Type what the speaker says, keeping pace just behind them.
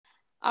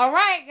All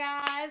right,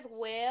 guys.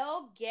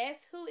 Well, guess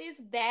who is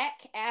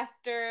back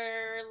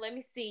after, let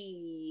me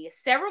see,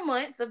 several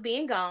months of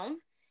being gone.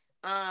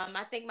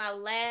 I think my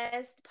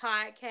last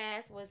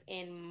podcast was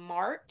in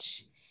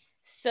March.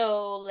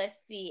 So let's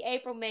see,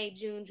 April, May,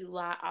 June,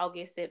 July,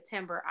 August,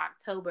 September,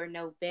 October,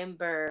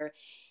 November.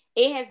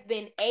 It has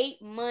been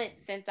 8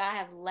 months since I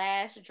have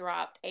last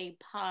dropped a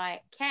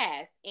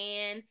podcast.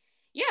 And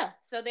yeah,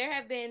 so there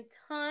have been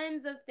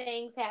tons of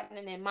things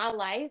happening in my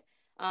life,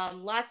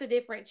 lots of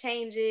different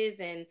changes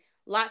and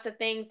lots of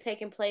things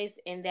taking place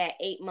in that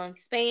 8 month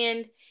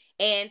span.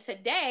 And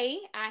today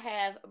I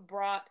have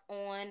brought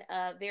on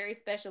a very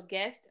special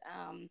guest.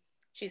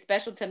 She's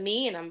special to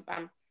me, and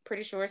I'm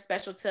pretty sure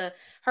special to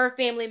her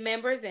family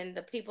members and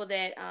the people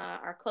that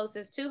are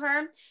closest to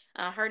her.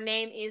 Her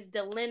name is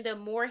Delinda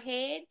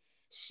Moorhead.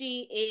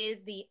 She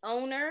is the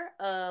owner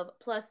of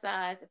Plus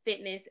Size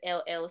Fitness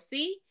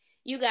LLC.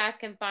 You guys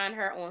can find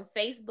her on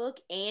Facebook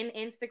and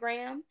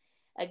Instagram.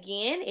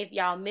 Again, if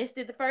y'all missed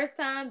it the first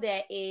time,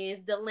 that is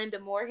Delinda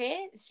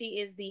Moorhead. She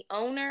is the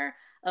owner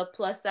of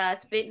Plus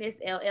Size Fitness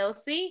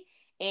LLC.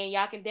 And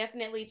y'all can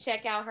definitely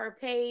check out her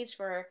page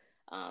for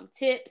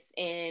tips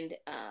and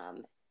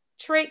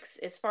tricks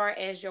as far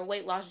as your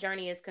weight loss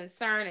journey is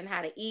concerned and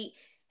how to eat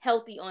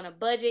healthy on a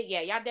budget.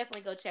 Yeah, y'all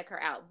definitely go check her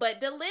out.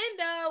 But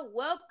Delinda,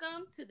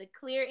 welcome to the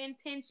Clear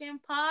Intention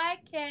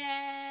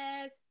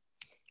Podcast.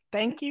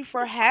 Thank you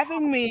for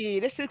having me.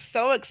 This is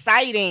so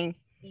exciting.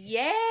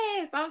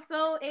 Yes, I'm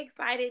so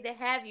excited to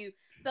have you.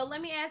 So let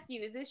me ask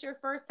you, is this your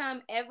first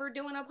time ever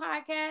doing a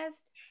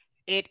podcast?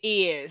 It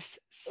is.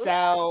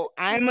 So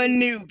I'm a Ooh,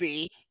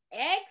 newbie.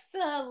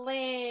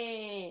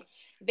 excellent.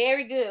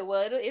 Very good.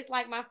 Well, it's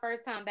like my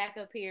first time back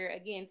up here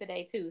again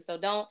today too. So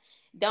don't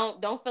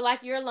feel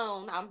like you're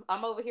alone.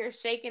 I'm over here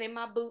shaking in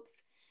my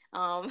boots.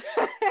 Um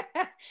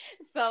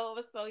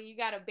so you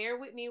got to bear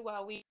with me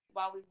while we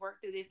work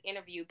through this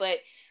interview. But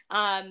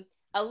um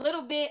a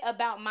little bit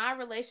about my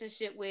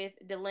relationship with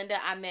Delinda.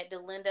 I met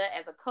Delinda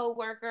as a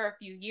coworker a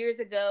few years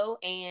ago,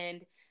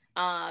 and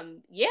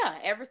yeah,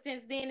 ever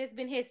since then it's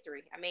been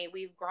history. I mean,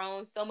 we've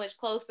grown so much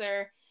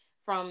closer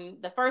from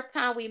the first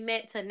time we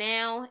met to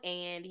now.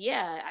 And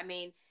yeah, I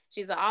mean,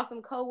 she's an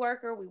awesome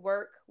coworker. We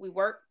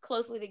work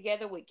closely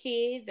together with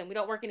kids, and we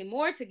don't work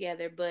anymore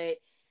together, but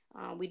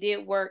we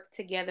did work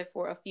together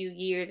for a few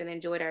years and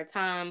enjoyed our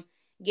time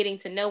getting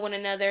to know one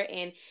another.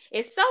 And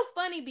it's so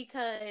funny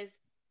because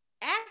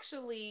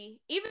actually,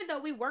 even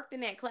though we worked in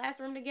that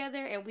classroom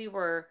together and we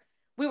were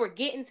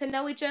getting to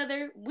know each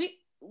other, we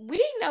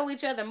know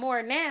each other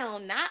more now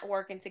not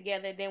working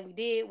together than we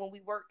did when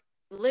we worked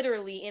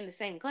literally in the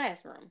same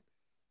classroom.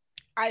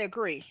 I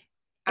agree.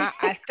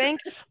 I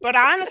think, but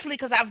honestly,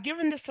 because I've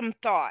given this some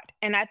thought,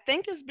 and I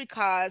think it's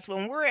because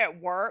when we're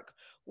at work,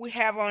 we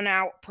have on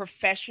our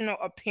professional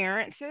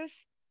appearances.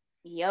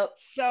 Yep.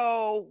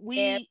 So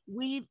Yep.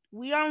 we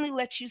only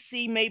let you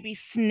see maybe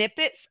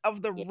snippets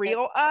of the Yep.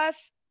 real us,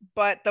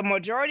 but the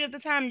majority of the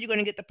time you're going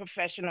to get the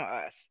professional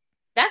us.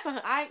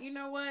 You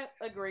know what?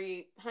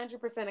 Agreed.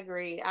 100%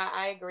 agreed.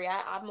 I agree.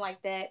 I'm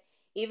like that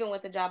even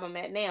with the job I'm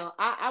at now.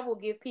 I will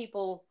give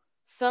people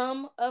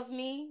some of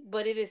me,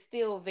 but it is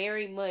still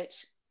very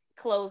much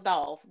closed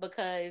off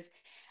because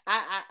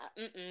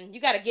you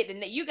got to get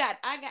the, you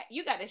got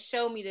to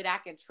show me that I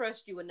can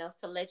trust you enough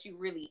to let you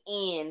really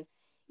in,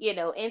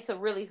 into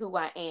really who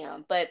I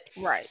am. But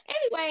Right.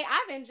 anyway,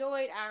 I've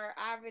enjoyed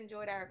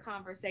our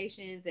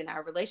conversations and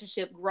our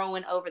relationship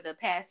growing over the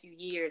past few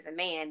years. And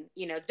man,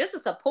 just a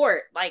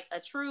support, like a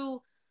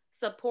true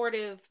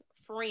supportive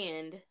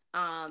friend.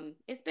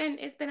 It's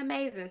been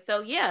amazing. So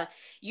yeah,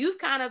 you've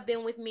kind of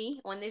been with me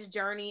on this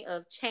journey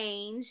of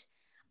change.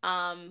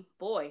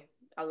 Boy,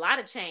 a lot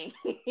of change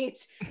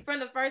from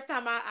the first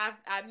time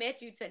I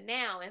met you to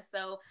now. And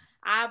so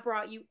I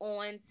brought you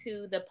on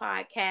to the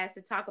podcast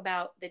to talk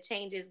about the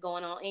changes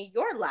going on in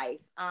your life.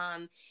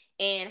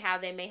 And how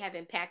they may have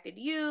impacted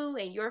you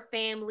and your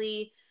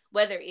family,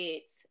 whether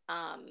it's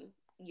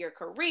your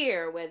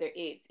career, whether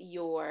it's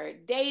your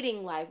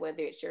dating life,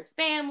 whether it's your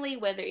family,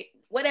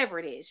 whatever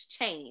it is,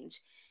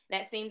 change.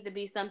 That seems to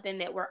be something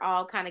that we're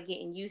all kind of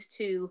getting used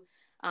to,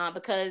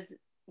 because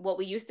what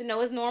we used to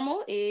know as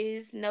normal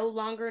is no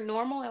longer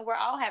normal, and we're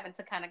all having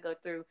to kind of go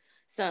through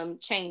some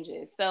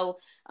changes. So,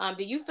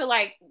 do you feel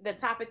like the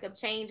topic of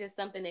change is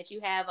something that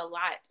you have a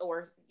lot,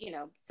 or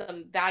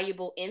some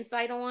valuable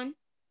insight on?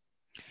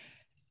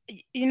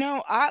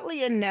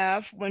 Oddly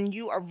enough, when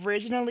you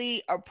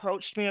originally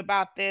approached me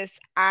about this,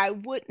 I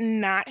would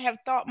not have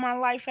thought my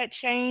life had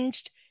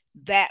changed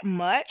that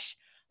much.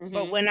 But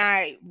Mm-hmm. when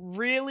I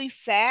really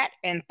sat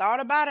and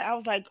thought about it, I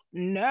was like,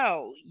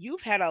 no,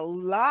 you've had a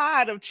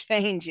lot of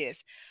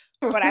changes.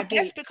 But I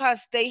guess Right. because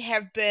they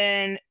have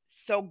been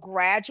so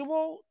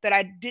gradual that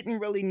I didn't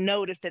really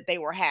notice that they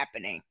were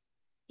happening.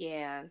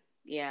 Yeah.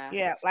 Yeah.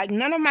 Yeah, like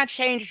none of my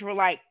changes were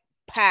like,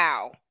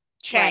 pow, Right.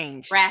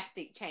 change.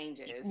 Drastic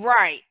changes.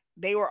 Right.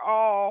 They were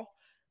all,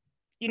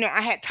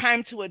 I had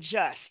time to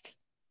adjust.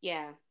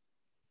 Yeah.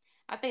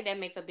 I think that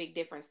makes a big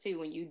difference too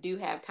when you do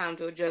have time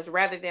to adjust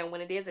rather than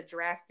when it is a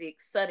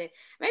drastic, sudden.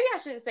 Maybe I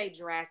shouldn't say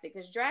drastic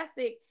because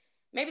drastic,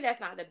 maybe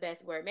that's not the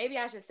best word. Maybe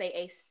I should say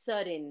a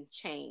sudden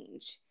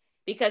change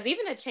because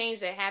even a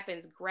change that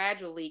happens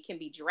gradually can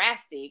be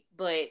drastic,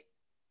 but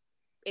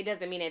it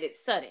doesn't mean that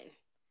it's sudden.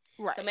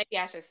 So Right. maybe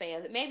I should say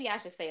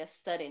a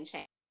sudden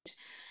change.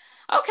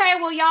 Okay,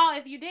 well, y'all,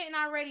 if you didn't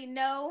already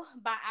know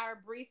by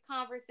our brief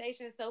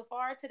conversation so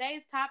far,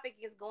 today's topic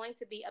is going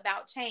to be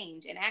about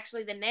change. And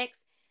actually, the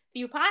next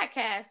few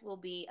podcasts will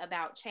be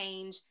about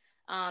change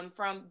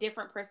from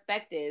different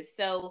perspectives.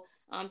 So,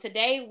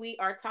 today we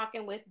are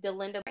talking with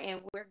Delinda,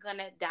 and we're going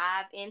to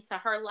dive into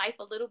her life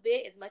a little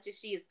bit as much as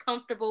she is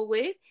comfortable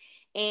with.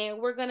 And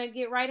we're going to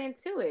get right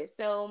into it.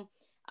 So,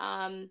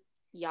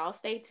 y'all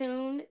stay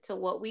tuned to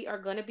what we are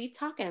going to be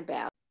talking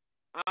about.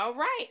 All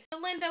right. So,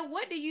 Linda,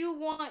 what do you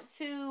want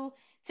to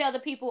tell the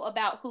people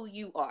about who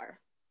you are?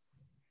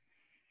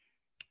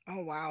 Oh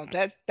wow,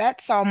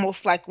 that's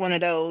almost like one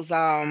of those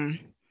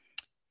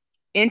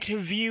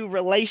interview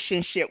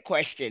relationship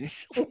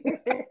questions.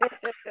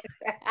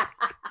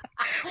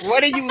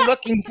 What are you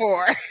looking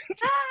for?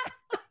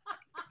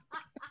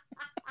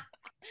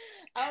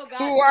 Oh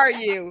God, Who are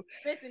you?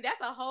 listen,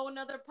 that's a whole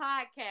nother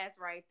podcast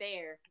right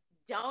there.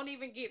 Don't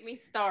even get me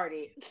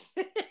started.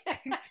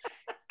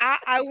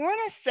 I want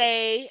to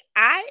say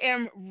I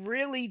am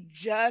really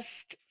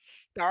just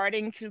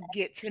starting to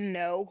get to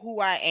know who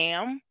I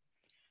am.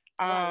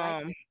 Oh, I like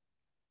Um,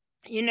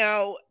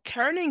 it.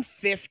 Turning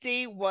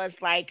 50 was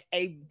like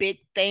a big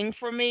thing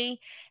for me.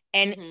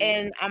 And Mm-hmm.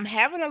 and I'm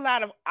having a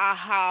lot of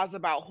ahas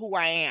about who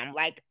I am.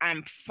 Like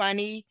I'm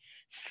funny,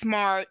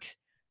 smart,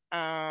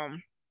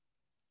 um,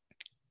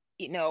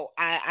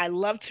 I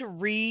love to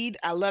read.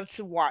 I love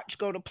to watch,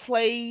 go to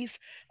plays.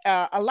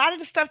 A lot of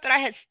the stuff that I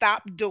had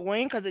stopped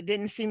doing because it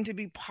didn't seem to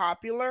be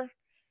popular.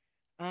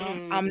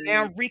 I'm Mm,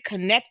 now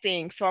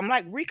reconnecting. So I'm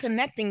like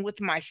reconnecting with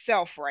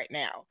myself right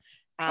now.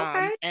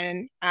 okay.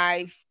 And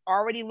I've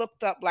already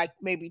looked up like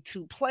maybe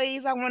two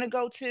plays I want to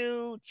go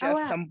to, Oh just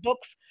wow. some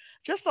books,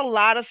 just a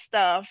lot of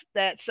stuff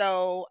that's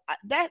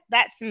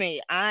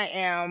me. I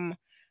am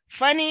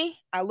funny.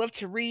 I love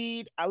to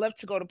read. I love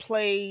to go to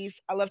plays.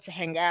 I love to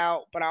hang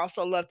out, but I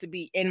also love to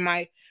be in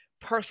my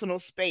personal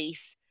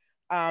space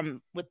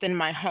within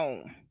my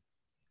home.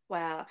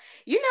 Wow.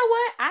 You know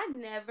what? I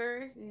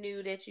never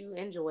knew that you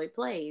enjoyed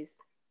plays.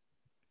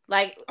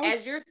 Like Oh,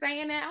 as you're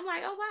saying that, I'm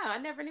like, oh wow, I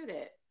never knew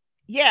that.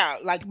 yeah,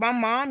 like my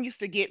mom used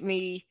to get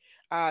me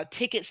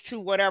tickets to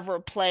whatever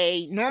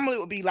play. Normally it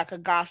would be like a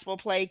gospel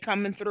play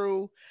coming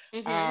through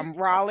Mm-hmm.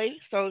 Raleigh.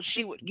 So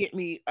she would get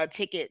me a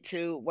ticket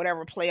to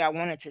whatever play I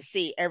wanted to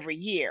see every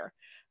year.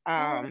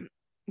 Oh Um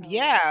wow.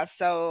 yeah,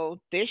 so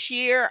this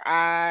year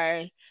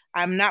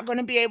I'm not going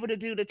to be able to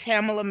do the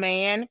Tamala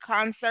Man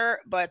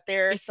concert, but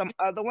there's some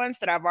other ones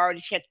that I've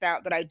already checked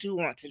out that I do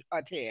want to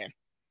attend.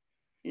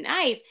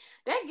 Nice.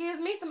 That gives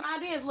me some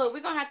ideas. Look,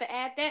 we're gonna have to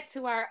add that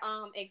to our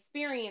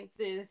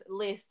experiences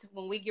list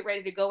when we get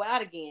ready to go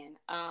out again.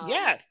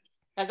 Yes.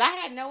 Because I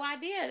had no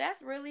idea.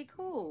 That's really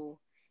cool.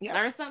 Yep.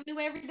 Learn something new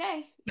every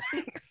day.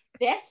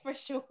 That's for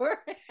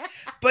sure.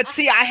 But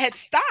see, I had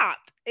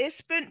stopped.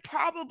 It's been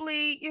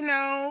probably,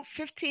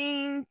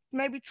 15,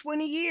 maybe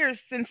 20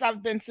 years since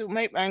I've been to,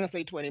 maybe, I ain't gonna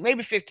say 20,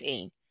 maybe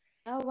 15.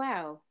 Oh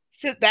wow.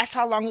 Since that's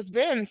how long it's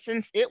been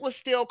since it was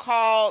still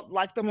called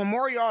like the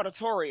Memorial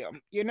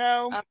Auditorium, you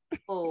know?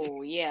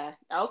 Oh yeah.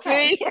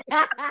 Okay. See,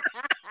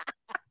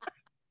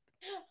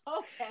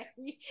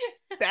 Okay.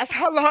 that's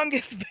how long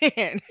it's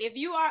been. If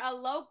you are a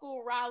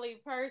local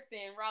Raleigh person,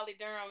 Raleigh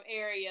Durham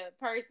area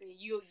person,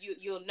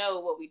 you'll know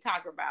what we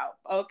talk about.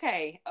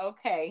 Okay.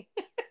 Okay.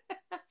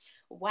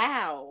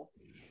 Wow.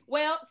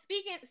 Well,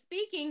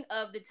 speaking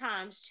of the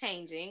times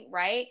changing,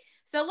 right?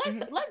 So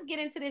Mhm. let's get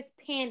into this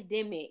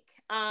pandemic.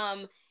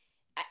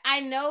 I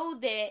know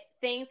that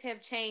things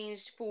have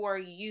changed for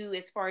you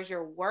as far as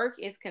your work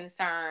is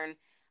concerned.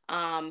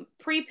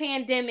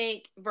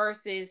 Pre-pandemic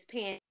versus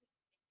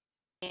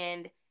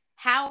and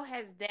how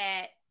has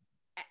that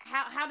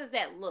how does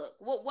that look?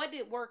 What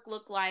did work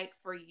look like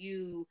for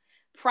you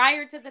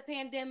prior to the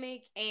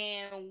pandemic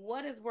and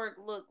what does work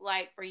look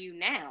like for you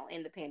now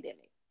in the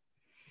pandemic?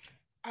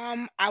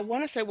 I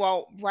want to say,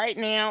 well, right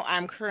now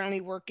I'm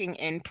currently working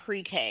in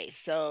pre-K.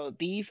 So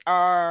these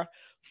are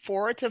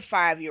 4 to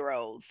 5 year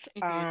olds.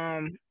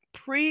 Hmm.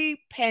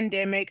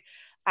 Pre-pandemic,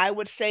 I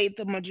would say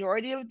the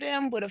majority of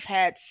them would have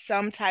had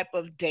some type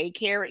of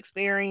daycare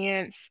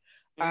experience.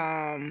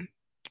 Um,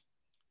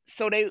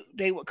 so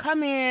they would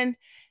come in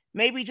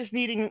maybe just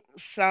needing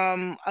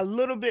a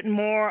little bit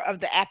more of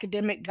the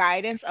academic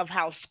guidance of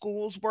how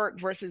schools work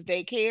versus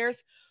daycares.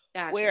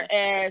 Gotcha.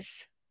 Whereas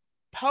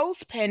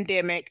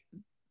post-pandemic,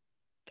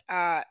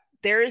 uh,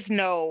 there is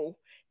no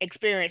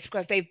experience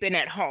because they've been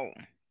at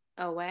home.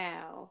 Oh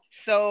wow.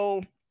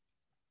 So,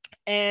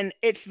 and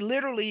it's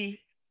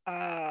literally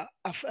a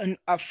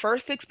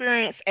first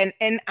experience, and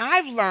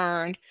I've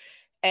learned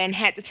and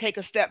had to take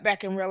a step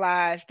back and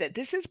realize that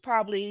this is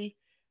probably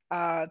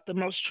the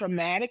most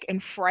traumatic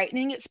and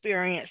frightening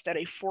experience that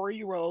a 4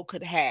 year old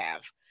could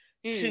have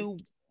Mm. to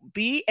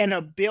be in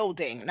a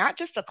building, not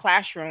just a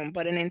classroom,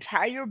 but an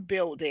entire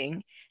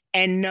building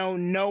and know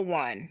no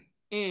one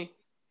Mm.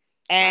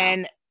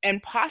 Wow.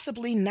 and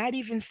possibly not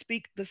even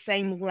speak the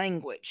same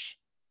language,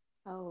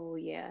 Oh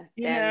yeah.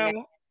 you That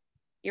know?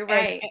 you're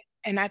And right.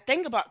 and I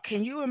think about,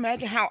 can you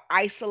imagine how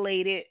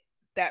isolated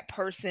that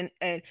person,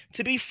 and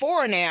to be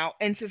four now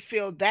and to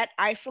feel that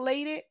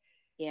isolated,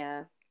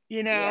 Yeah.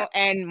 you Yeah. know,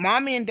 and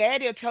mommy and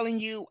daddy are telling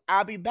you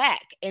I'll be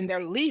back and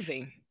they're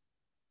leaving.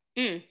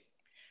 Mm.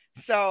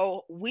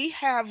 So we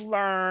have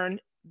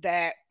learned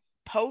that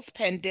post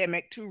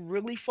pandemic to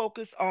really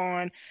focus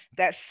on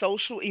that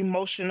social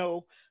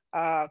emotional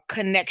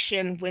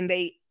connection when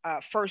they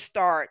first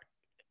start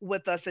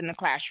with us in the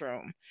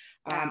classroom.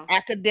 Wow.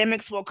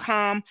 Academics will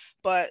come,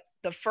 but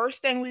the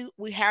first thing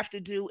we have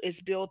to do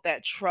is build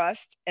that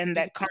trust and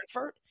that Mm-hmm.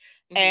 comfort.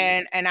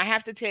 Mm-hmm. And I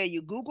have to tell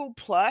you, Google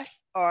Plus,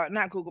 or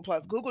not Google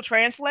Plus, Google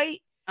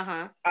Translate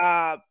Uh-huh.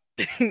 uh,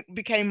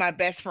 became my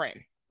best friend.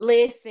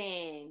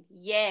 Listen,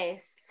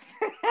 yes.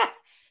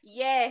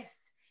 Yes.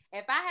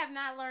 If I have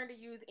not learned to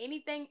use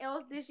anything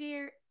else this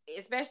year,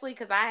 especially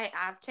because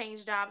I've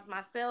changed jobs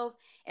myself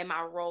and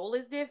my role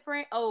is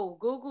different. Oh,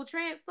 Google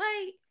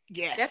Translate,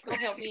 Yes. that's gonna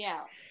help me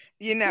out.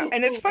 You know,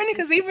 and it's funny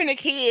because even the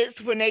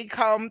kids, when they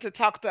come to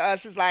talk to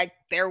us, is like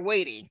they're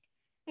waiting.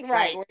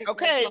 Right. Like, Where's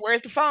okay, my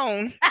where's the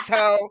phone?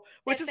 So,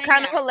 which that is thing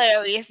kind of out?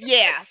 hilarious.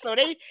 Yeah. So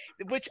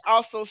which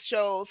also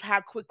shows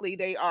how quickly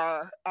they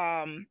are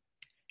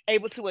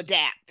able to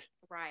adapt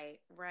Right,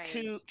 right,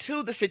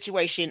 to the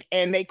situation,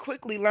 and they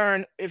quickly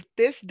learn, if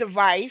this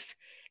device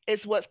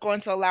is what's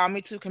going to allow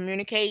me to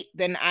communicate,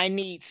 then I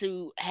need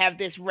to have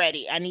this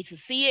ready. I need to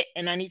see it,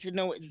 and I need to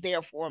know it's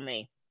there for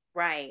me.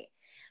 right.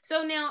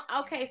 So now,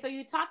 okay, so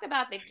you talked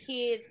about the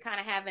kids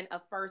kind of having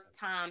a first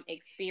time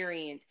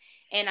experience.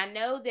 And I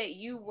know that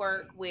you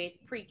work with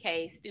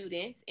pre-K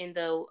students in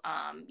the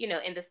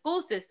in the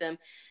school system.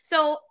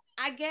 So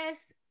I guess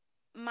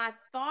my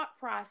thought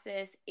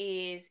process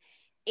is,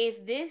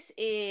 if this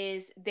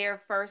is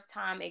their first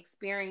time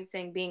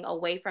experiencing being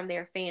away from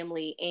their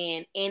family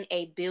and in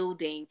a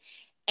building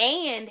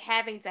and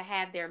having to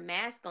have their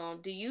mask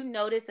on, do you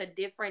notice a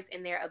difference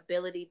in their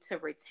ability to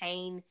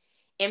retain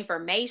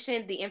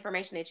information, the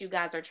information that you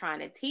guys are trying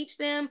to teach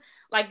them?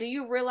 Like, do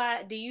you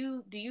realize, do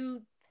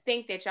you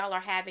think that y'all are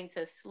having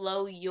to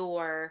slow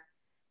your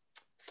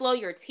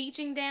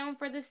teaching down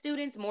for the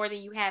students more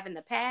than you have in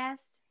the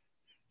past?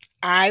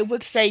 I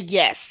would say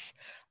yes.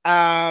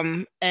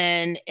 And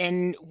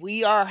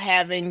we are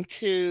having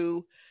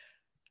to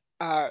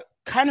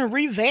kind of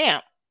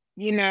revamp,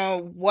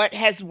 what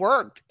has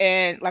worked.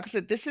 And like I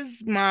said, this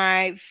is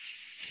my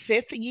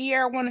fifth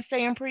year, I want to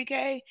say, in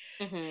pre-K.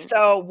 Mm-hmm.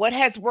 So what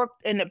has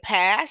worked in the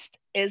past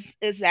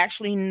is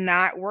actually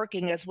not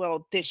working as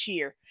well this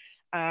year.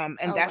 And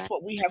Oh that's wow.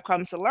 what we have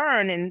come to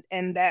learn,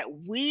 and that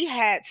we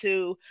had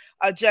to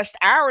adjust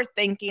our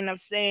thinking of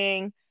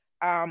saying,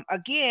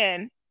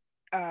 again,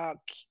 uh,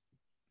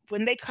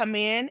 when they come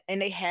in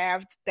and they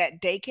have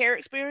that daycare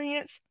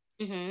experience,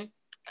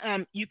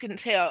 Mm-hmm. you can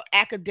tell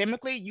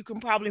academically you can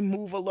probably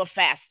move a little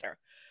faster.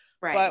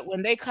 Right. But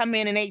when they come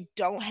in and they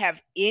don't have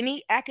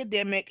any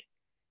academic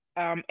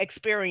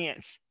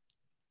experience,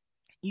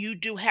 you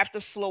do have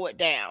to slow it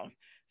down. Wow.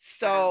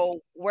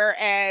 So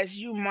whereas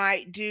you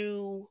might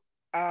do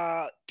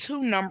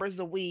two numbers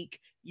a week,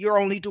 you're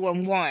only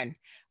doing one.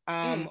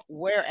 Mm.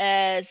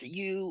 Whereas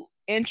you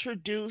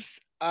introduce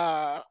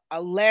a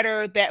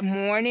letter that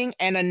morning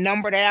and a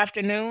number that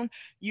afternoon,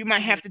 you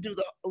might Mm-hmm. have to do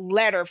the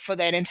letter for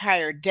that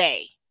entire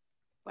day.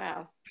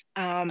 Wow.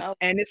 Oh.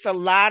 And it's a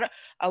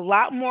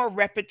lot more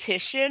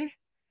repetition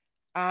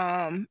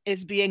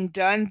is being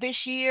done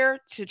this year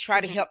to try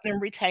to Mm-hmm. help them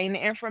retain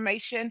the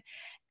information.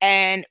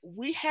 And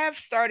we have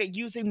started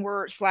using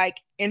words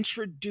like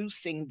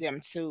introducing them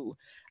to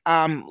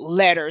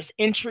letters,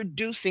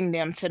 introducing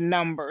them to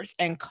numbers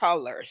and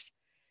colors,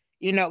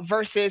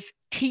 versus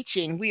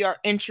teaching. We are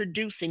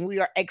introducing, we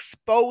are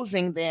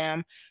exposing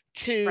them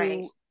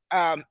Right.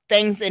 to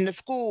things in the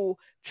school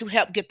to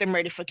help get them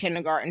ready for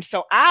kindergarten.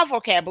 So our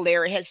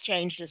vocabulary has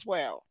changed as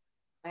well.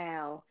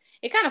 Wow.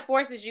 It kind of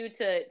forces you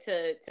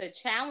to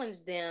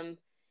challenge them,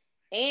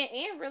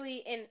 and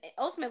really, and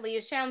ultimately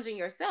it's challenging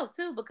yourself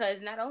too,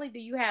 because not only do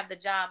you have the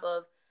job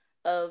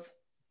of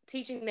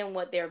teaching them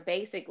what their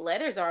basic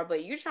letters are,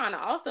 but you're trying to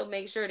also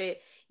make sure that,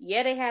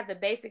 yeah, they have the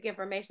basic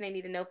information they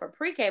need to know for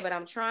pre-K, but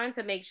I'm trying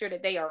to make sure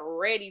that they are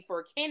ready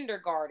for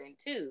kindergarten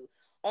too,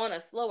 on a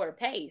slower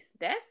pace.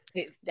 That's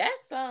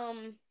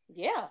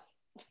yeah.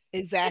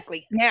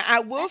 Exactly. Now, I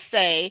will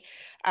say,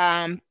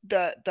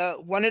 the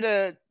one of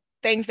the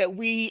things that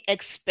we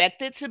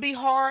expected to be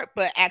hard,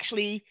 but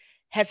actually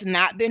has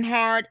not been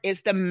hard,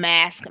 is the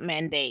mask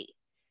mandate.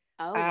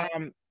 Oh wow.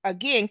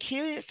 Again,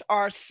 kids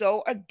are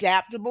so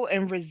adaptable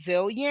and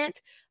resilient.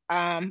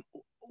 Um,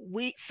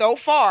 we so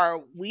far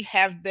we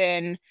have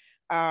been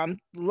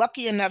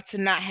lucky enough to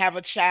not have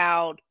a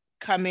child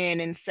come in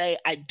and say,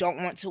 "I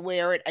don't want to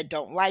wear it. I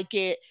don't like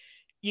it."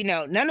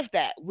 None of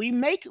that.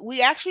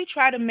 We actually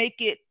try to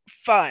make it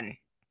fun.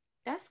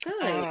 That's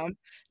good. Um,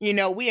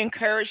 we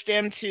encourage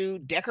them to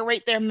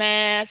decorate their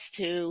masks,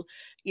 to,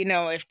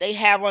 if they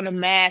have on a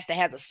mask that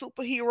has a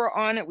superhero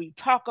on it, we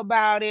talk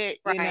about it.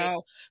 Right.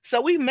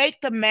 So we make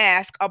the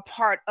mask a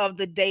part of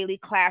the daily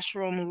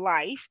classroom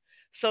life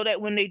so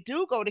that when they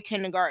do go to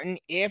kindergarten,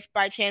 if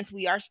by chance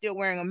we are still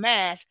wearing a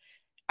mask,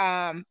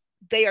 um,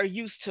 they are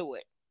used to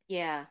it.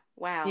 Yeah.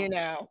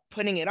 Wow.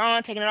 Putting it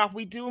on, taking it off.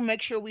 We do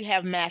make sure we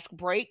have mask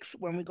breaks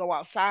when we go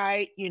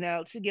outside,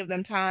 to give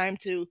them time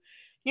to,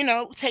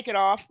 take it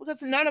off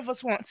because none of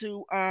us want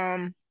to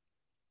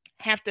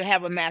have to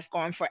have a mask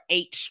on for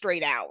 8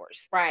 straight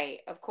hours. Right,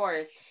 of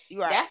course.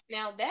 Right.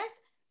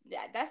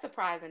 That's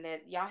surprising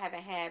that y'all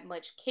haven't had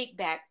much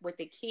kickback with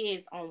the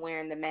kids on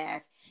wearing the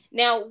mask.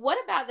 Now,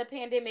 what about the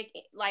pandemic?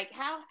 Like,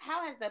 how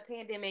has the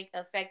pandemic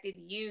affected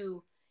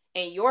you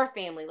and your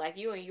family, like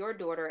you and your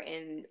daughter,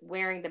 in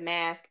wearing the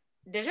mask?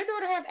 Does your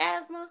daughter have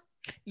asthma?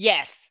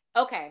 Yes.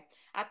 Okay,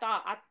 I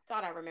thought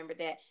I remembered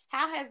that.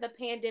 How has the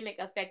pandemic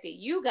affected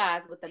you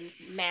guys with the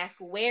mask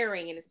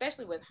wearing, and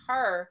especially with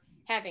her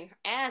having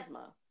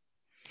asthma?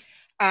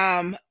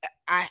 Um,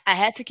 I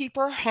had to keep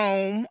her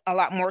home a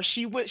lot more.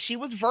 She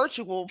was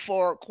virtual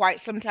for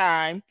quite some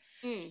time.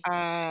 Mm,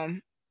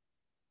 Um,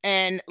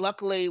 and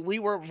luckily we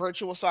were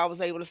virtual, so I was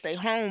able to stay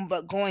home.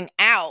 But going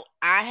out,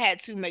 I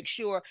had to make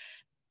sure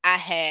I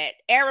had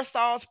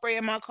aerosol spray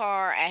in my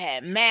car. I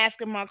had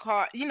mask in my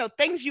car.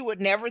 Things you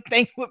would never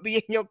think would be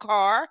in your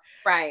car,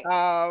 right.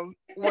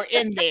 were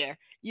in there.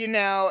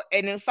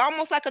 And it's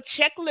almost like a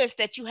checklist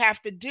that you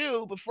have to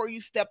do before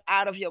you step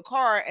out of your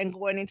car and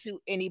going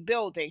into any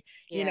building.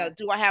 Yeah.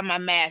 Do I have my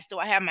mask? Do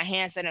I have my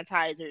hand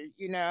sanitizer?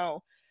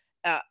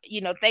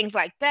 Things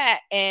like that.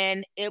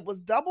 And it was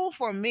double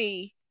for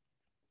me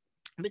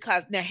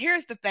because now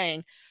here's the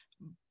thing: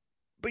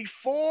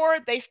 before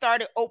they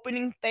started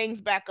opening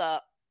things back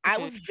up, I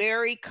Mhm. was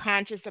very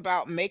conscious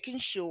about making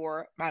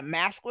sure my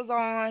mask was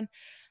on,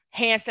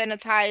 hand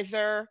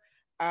sanitizer.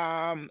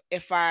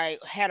 If I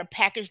had a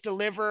package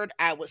delivered,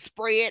 I would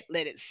spray it,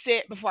 let it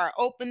sit before I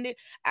opened it.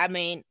 I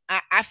mean,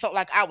 I felt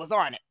like I was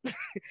on it.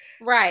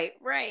 Right,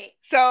 right.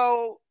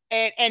 So,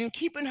 and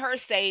keeping her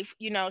safe,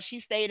 she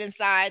stayed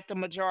inside the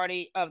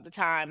majority of the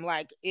time.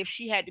 Like if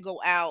she had to go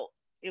out,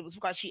 it was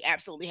because she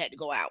absolutely had to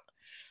go out.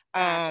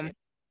 Gotcha. Um,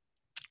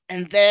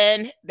 and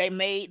then they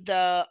made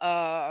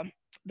the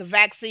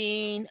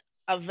vaccine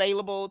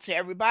available to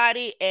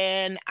everybody,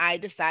 and I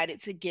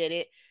decided to get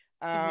it,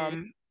 Mhm.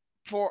 um,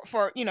 for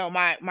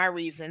my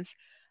reasons.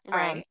 Um,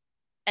 Right.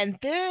 and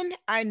then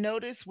I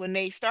noticed when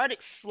they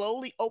started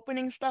slowly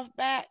opening stuff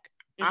back,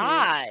 Mhm.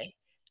 I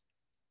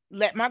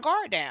let my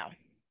guard down.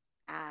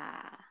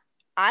 Ah.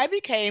 I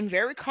became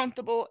very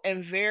comfortable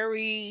and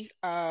very,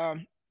 oh,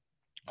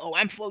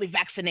 I'm fully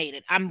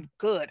vaccinated. I'm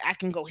good. I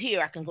can go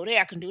here. I can go there.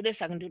 I can do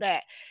this. I can do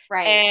that.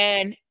 Right.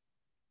 And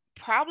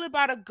probably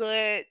about a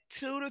good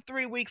 2 to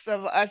 3 weeks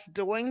of us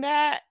doing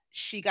that,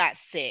 she got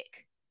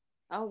sick.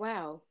 Oh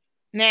wow.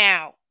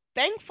 Now,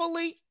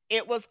 thankfully,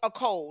 it was a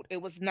cold.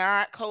 It was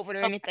not COVID or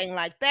Okay. anything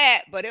like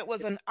that, but it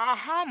was an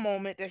aha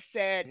moment that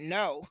said,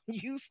 "No,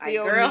 you Like,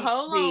 still girl, need to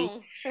hold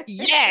be. on.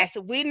 Yes,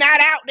 we not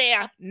out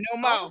there no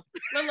more."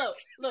 Hold.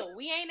 Look.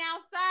 We ain't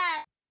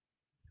outside.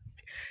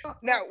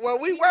 No, well,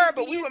 we We need were, to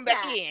but be we went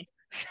back inside. in.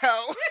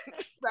 So,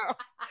 so,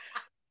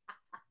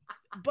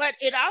 but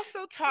it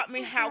also taught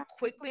me Oh how gosh.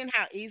 quickly and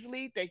how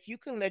easily that you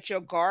can let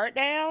your guard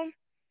down.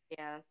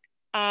 Yeah.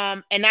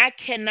 And I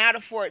cannot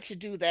afford to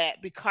do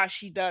that because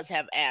she does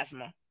have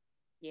asthma.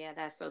 Yeah,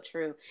 that's so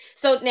true.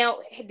 So now,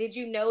 did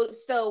you know?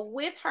 So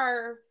with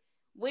her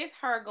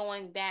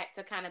going back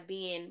to kind of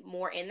being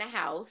more in the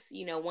house,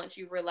 once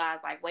you realize,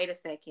 like, wait a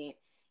second,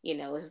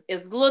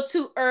 it's a little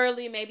too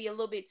early, maybe a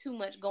little bit too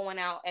much going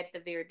out at the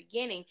very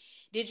beginning.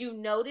 Did you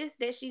notice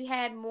that she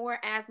had more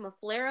asthma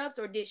flare ups,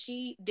 or did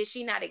she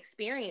not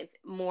experience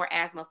more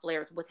asthma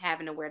flares with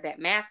having to wear that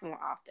mask more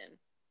often?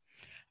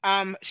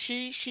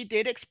 She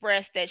did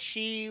express that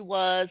she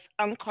was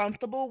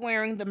uncomfortable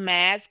wearing the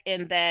mask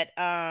and that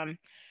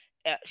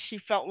she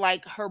felt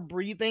like her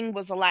breathing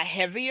was a lot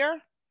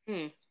heavier.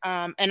 Hmm.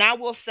 And I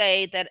will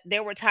say that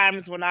there were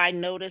times when I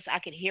noticed I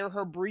could hear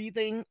her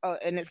breathing,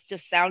 and it's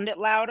just sounded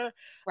louder.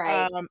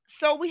 Right.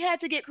 So we had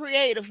to get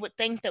creative with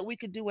things that we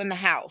could do in the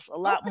house. A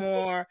lot Okay.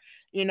 more,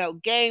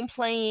 game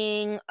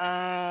playing,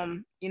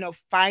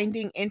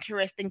 finding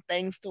interesting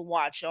things to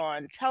watch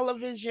on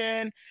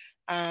television,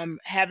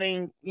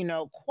 having,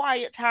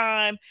 quiet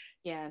time,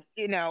 Yeah.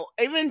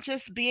 even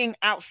just being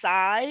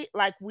outside.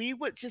 Like we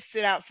would just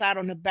sit outside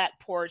on the back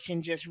porch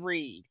and just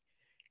read.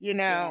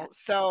 Yeah.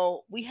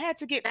 So we had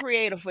to get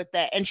creative with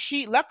that, and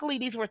she luckily,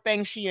 these were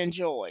things she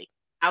enjoyed.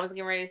 I was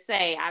getting ready to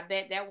say, I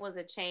bet that was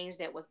a change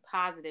that was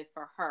positive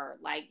for her.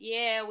 Like,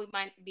 yeah, we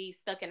might be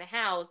stuck in the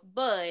house,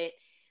 but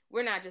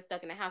we're not just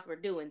stuck in the house. We're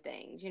doing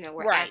things.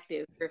 We're Right.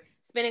 active. We're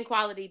spending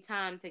quality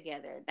time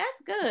together.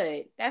 That's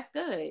good. That's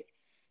good.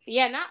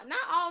 Yeah, not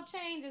all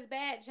change is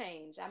bad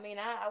change. I mean,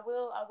 I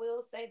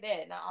will say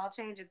that not all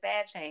change is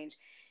bad change.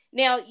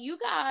 Now, you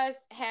guys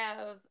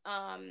have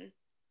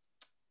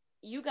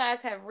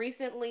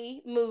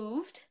recently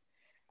moved.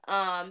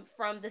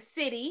 from the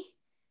city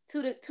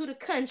to the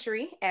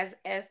country, as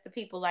the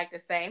people like to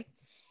say.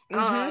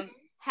 Mhm.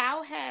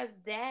 How has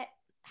that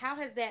how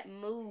has that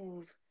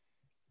move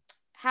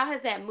how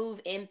has that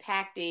move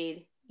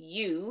impacted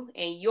you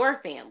and your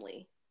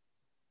family?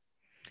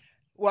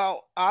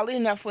 Well, oddly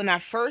enough, when I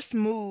first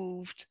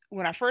made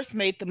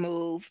the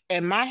move,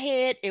 in my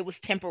head, it was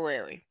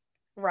temporary.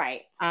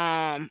 Right.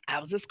 I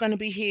was just going to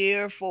be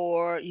here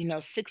for,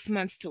 6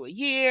 months to a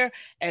year,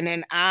 and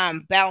then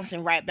I'm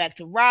bouncing right back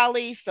to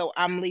Raleigh. So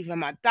I'm leaving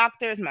my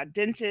doctors, my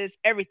dentist,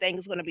 everything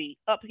is going to be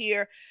up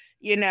here,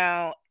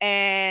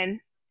 and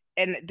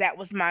that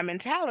was my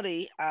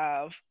mentality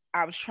of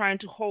I was trying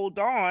to hold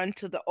on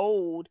to the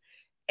old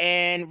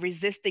and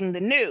resisting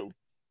the new.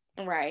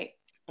 Right.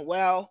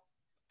 Well,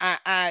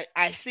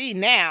 I see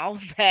now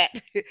that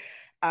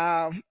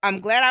I'm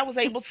glad I was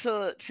able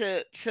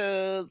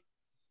to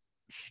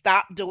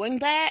stop doing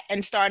that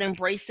and start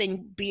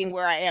embracing being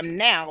where I am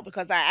now,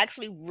 because I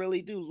actually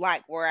really do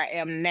like where I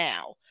am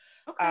now.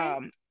 Okay.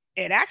 Um,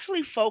 it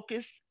actually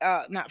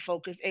not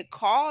focused. It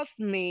caused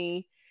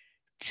me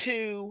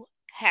to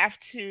have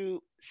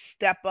to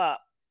step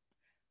up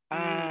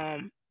Mm,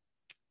 um,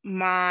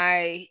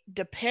 my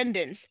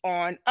dependence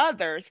on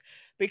others,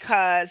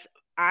 because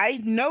I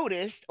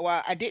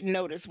didn't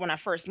notice when I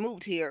first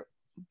moved here,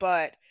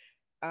 but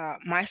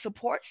my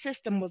support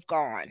system was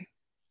gone.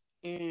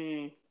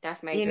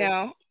 that's You major.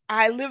 know,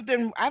 I've lived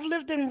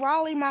in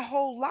Raleigh my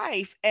whole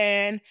life,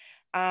 and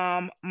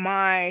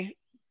my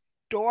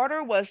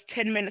daughter was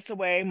 10 minutes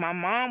away, my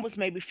mom was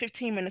maybe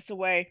 15 minutes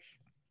away,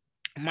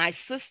 my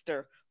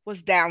sister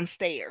was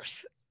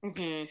downstairs.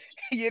 Hmm.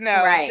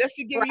 Right. Just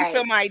to give you Right.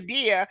 some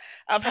idea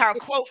of how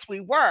close we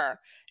were.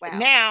 Wow.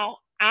 Now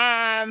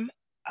I'm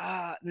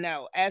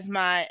no, as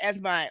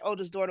my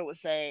oldest daughter would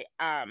say,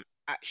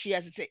 she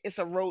has to say it's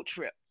a road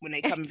trip when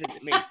they come and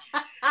visit me.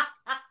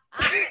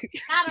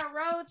 Not a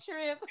road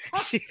trip.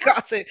 she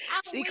calls it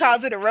I'm she weak.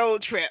 calls it a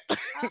road trip.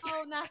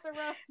 Oh, not the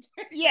road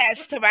Yeah, trip.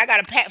 she told me I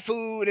gotta pack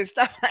food and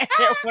stuff like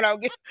that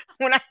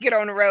when I get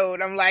on the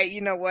road. I'm like,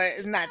 you know what,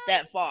 it's not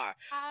that far.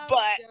 I'm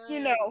But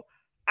done.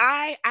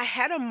 I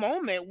had a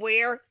moment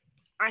where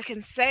I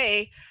can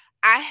say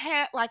I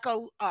had like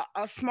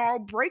a small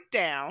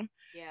breakdown,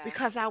 Yeah.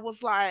 because I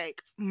was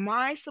like,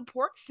 my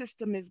support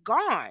system is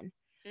gone.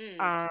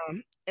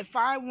 Mm, If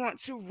I want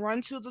to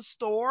run to the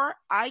store,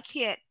 I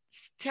can't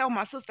tell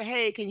my sister,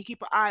 "Hey, can you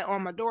keep an eye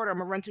on my daughter? I'm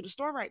gonna run to the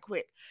store right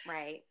quick."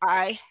 right.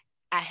 I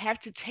I have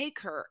to take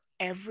her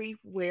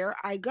everywhere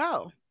I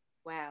go.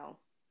 Wow.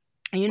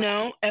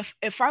 Wow.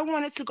 If I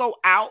wanted to go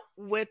out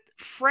with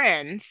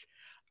friends,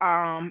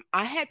 I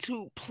had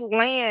to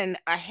plan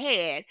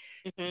ahead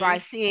by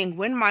Hmm. seeing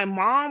when my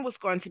mom was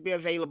going to be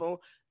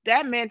available.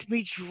 That meant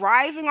me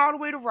driving all the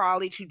way to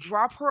Raleigh to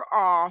drop her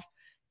off,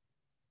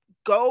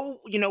 go,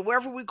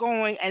 wherever we're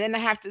going, and then I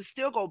have to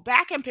still go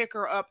back and pick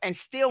her up and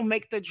still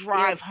make the Still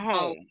drive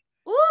home. home.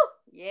 Woo!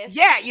 Yes.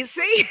 Yeah, you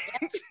see?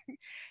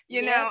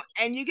 Yep. Yep.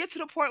 And you get to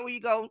the point where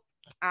you go,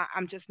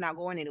 I'm just not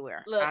going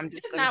anywhere. Look, I'm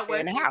just just going to not stay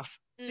in worth the it. house.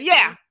 Mm-mm.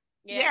 Yeah.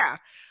 Yeah. Yeah.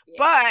 Yeah.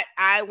 But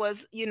I was,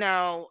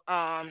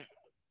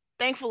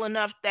 thankful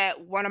enough that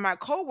one of my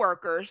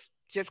coworkers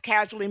just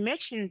casually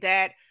mentioned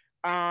that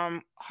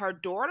her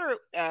daughter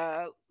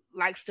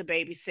likes to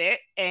babysit,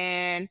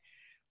 and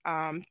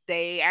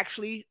they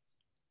actually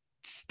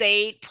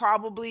stayed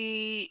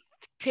probably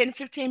 10,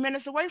 15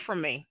 minutes away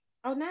from me.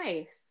 Oh,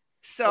 nice.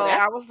 Well, So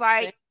that's I was like,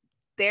 amazing.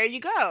 there you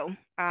go.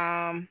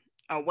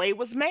 A way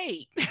was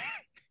made.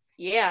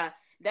 Yeah.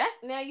 That's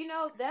now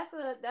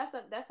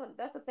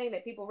that's a thing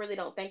that people really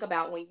don't think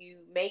about when you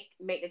make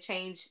the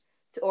change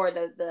or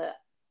the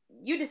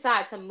you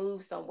decide to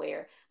move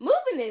somewhere.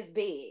 Moving is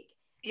big.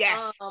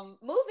 Yes.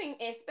 Moving,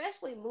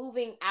 especially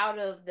moving out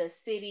of the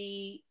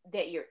city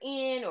that you're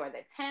in or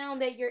the town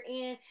that you're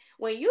in.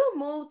 When you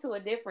move to a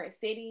different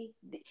city,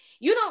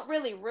 you don't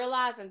really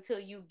realize until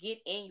you get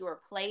in your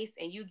place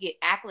and you get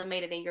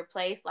acclimated in your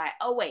place. Like,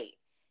 oh wait,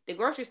 the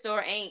grocery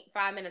store ain't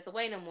 5 minutes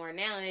away no more.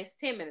 Now it's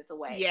 10 minutes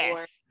away. Yes.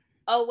 Or,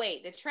 oh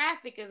wait, the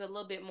traffic is a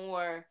little bit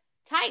more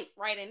tight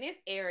right in this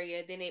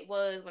area than it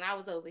was when I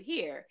was over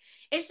here.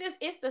 It's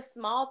the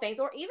small things.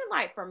 Or even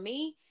like for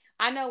me,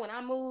 I know when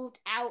I moved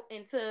out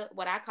into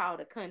what I call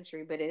the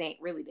country, but it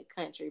ain't really the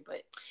country.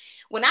 But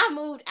when I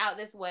moved out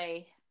this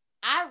way,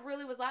 I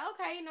really was like,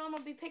 okay, I'm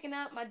gonna be picking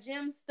up my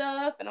gym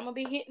stuff and I'm gonna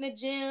be hitting the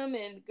gym.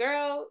 And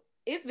girl,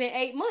 it's been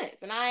 8 months,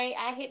 and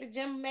I hit the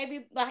gym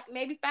maybe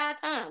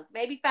 5 times,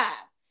 maybe five.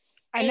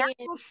 And I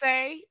And will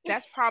say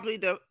that's probably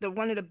the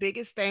one of the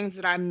biggest things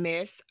that I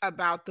miss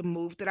about the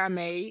move that I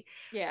made.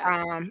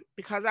 yeah,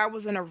 Because I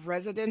was in a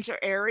residential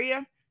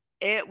area,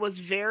 it was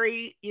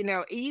very,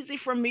 easy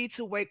for me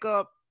to wake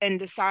up and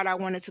decide I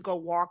wanted to go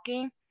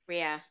walking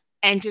yeah,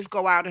 and just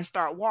go out and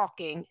start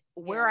walking.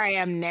 Where yeah. I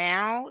am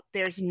now,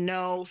 there's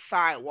no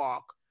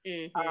sidewalk.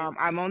 Mm-hmm.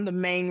 I'm on the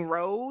main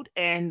road,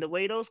 and the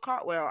way those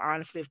cars, well,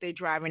 honestly, if they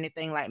drive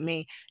anything like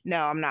me,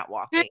 no, I'm not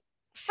walking.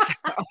 So,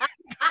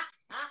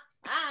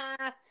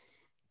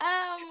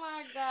 Oh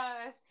my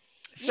gosh.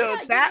 So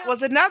Yeah, that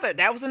was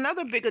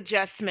another big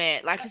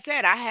adjustment. Like I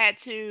said, I had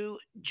to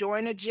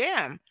join a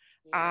gym.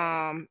 yeah.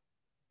 Um,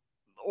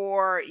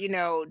 or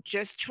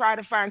just try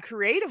to find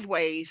creative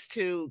ways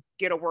to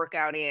get a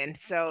workout in,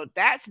 so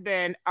that's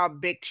been a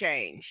big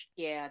change.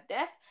 Yeah,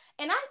 that's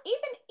and I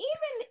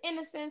even in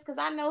a sense because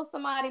I know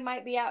somebody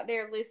might be out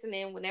there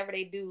listening whenever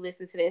they do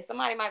listen to this.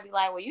 Somebody might be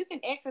like, "Well, you can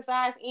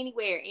exercise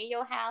anywhere in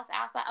your house,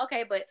 outside."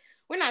 Okay, but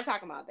we're not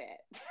talking about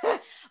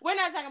that. We're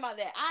not talking about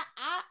that.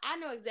 I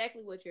know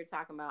exactly what you're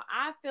talking about.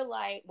 I feel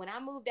like when I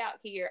moved out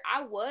here,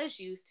 I was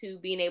used to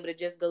being able to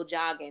just go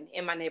jogging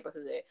in my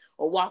neighborhood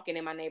or walking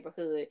in my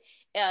neighborhood.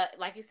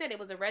 Like you said, it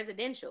was a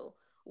residential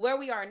where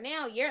we are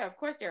now, yeah, of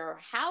course there are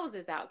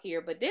houses out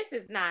here, but this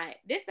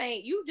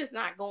ain't you just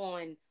not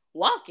going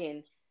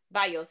walking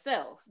by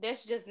yourself.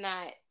 That's just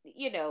not,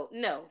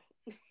 no.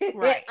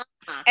 Right.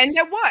 uh-uh. And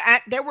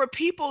there were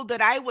people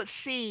that I would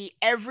see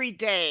every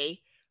day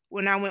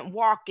when I went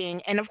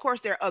walking, and of course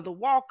there are other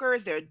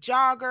walkers, there are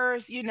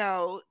joggers,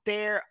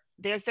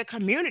 there's the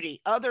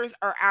community. Others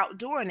are out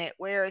doing it.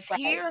 Whereas Right.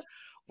 here,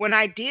 when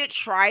I did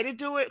try to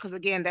do it, because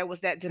again, there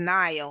was that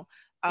denial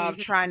of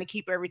Mm-hmm. trying to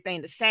keep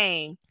everything the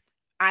same,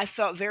 I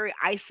felt very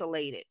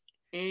isolated.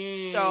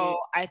 Mm, So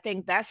I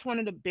think that's one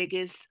of the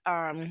biggest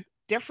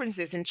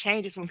differences and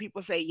changes when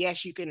people say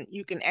yes, you can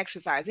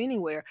exercise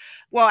anywhere.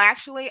 Well,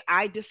 actually,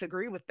 I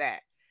disagree with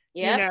that.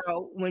 yep.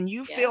 When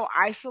you Yep. feel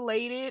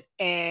isolated,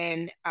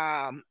 and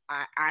I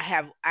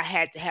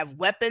had to have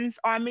weapons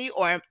on me,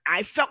 or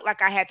I felt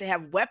like I had to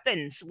have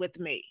weapons with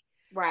me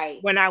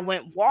Right. when I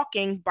went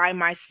walking by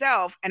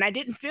myself, and I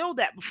didn't feel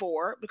that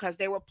before because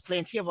there were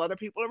plenty of other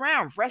people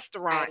around,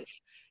 Right.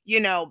 restaurants,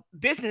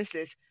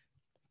 businesses.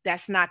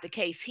 That's not the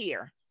case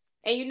here.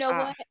 And you know Uh,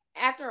 what?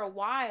 After a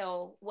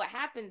while, what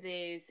happens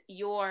is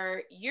you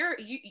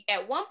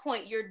at one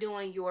point you're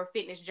doing your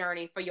fitness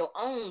journey for your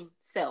own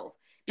self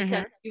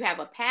because mhm. you have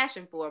a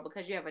passion for it,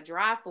 because you have a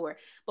drive for it.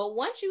 But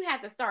once you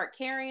have to start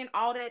carrying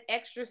all that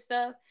extra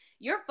stuff,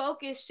 your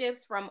focus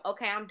shifts from,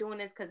 okay, I'm doing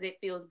this because it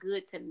feels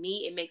good to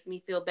me, it makes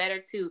me feel better,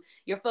 to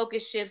your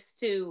focus shifts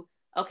to,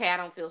 okay, I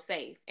don't feel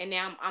safe. And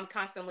now I'm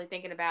constantly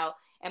thinking about,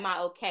 am I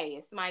okay?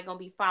 Is somebody gonna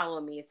be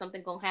following me? Is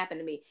something gonna happen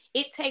to me?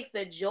 It takes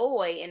the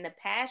joy and the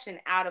passion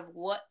out of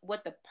what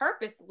the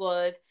purpose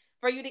was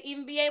for you to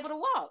even be able to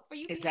walk, for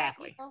you be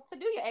Exactly. to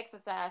do your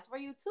exercise, for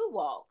you to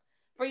walk,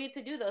 for you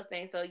to do those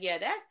things. So yeah,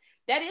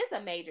 that is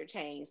a major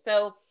change.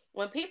 So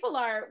when people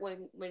are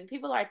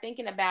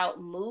thinking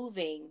about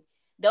moving,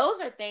 those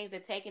are things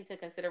that take into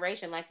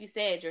consideration, like you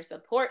said, your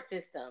support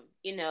system,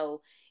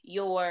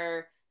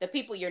 your the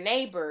people, your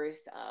neighbors,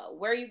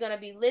 where are you going to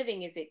be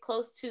living? Is it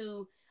close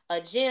to a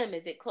gym?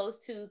 Is it close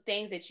to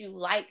things that you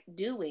like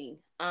doing?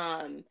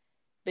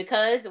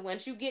 Because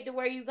once you get to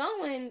where you're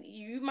going,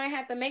 you might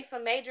have to make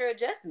some major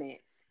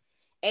adjustments,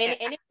 and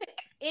And and it could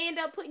end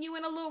up putting you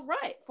in a little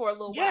rut for a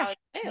little yeah, while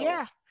as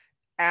well.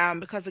 yeah.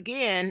 Because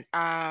again,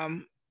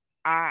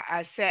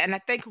 I said, and I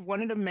think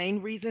one of the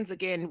main reasons,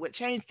 again, what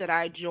changed that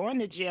I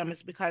joined the gym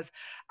is because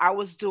I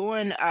was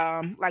doing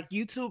like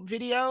YouTube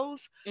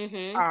videos.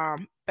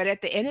 Mm-hmm. But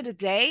at the end of the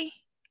day,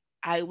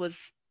 I was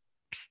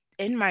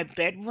in my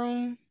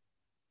bedroom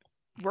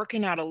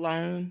working out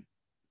alone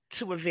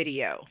to a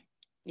video.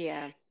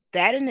 Yeah.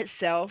 That in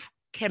itself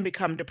can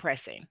become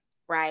depressing.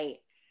 Right.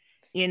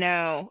 And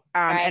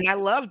Right. I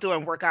love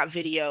doing workout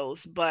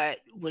videos, but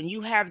when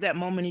you have that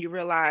moment and you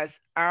realize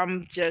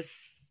I'm just,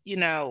 you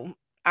know,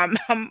 I'm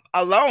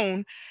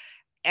alone,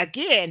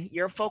 again,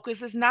 your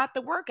focus is not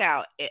the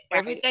workout. Right.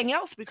 Everything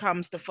else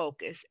becomes the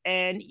focus,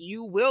 and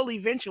you will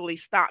eventually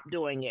stop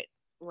doing it.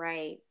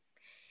 Right.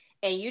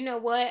 And you know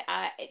what?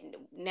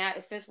 Now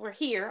since we're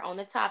here on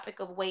the topic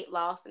of weight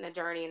loss and a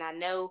journey, and I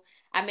know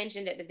I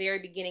mentioned at the very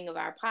beginning of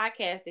our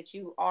podcast that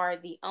you are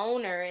the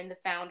owner and the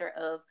founder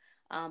of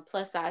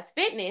Plus Size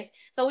Fitness,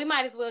 so we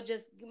might as well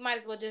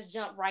just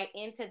jump right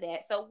into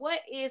that. So,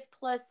 what is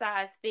Plus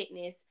Size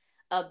Fitness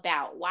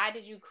about? Why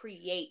did you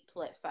create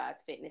Plus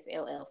Size Fitness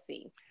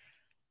LLC?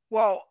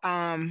 Well,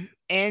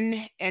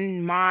 in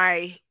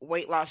my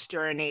weight loss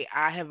journey,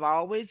 I have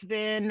always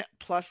been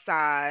plus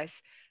size.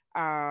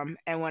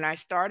 And when I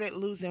started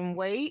losing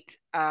weight,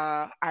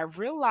 I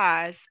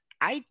realized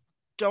I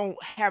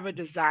don't have a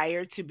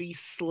desire to be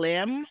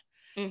slim,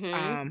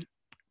 Mm-hmm. um,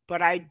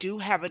 but I do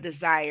have a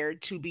desire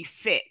to be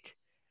fit.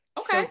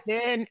 Okay. So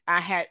then I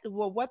had,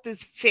 well, what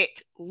does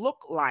fit look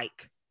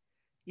like?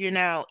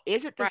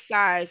 Is it the Right.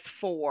 size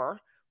 4,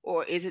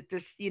 or is it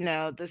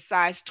the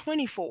size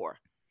 24?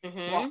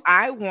 Well, Mm-hmm.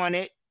 I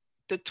wanted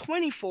the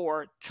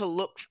 24 to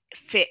look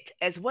fit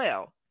as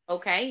well.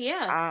 Okay.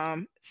 Yeah.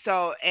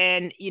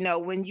 And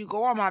when you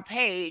go on my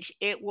page,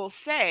 it will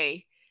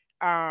say,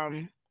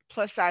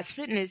 plus size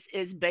fitness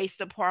is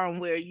based upon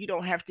where you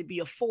don't have to be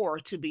a 4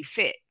 to be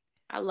fit.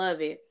 I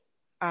love it.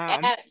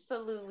 Um,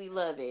 Absolutely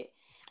love it.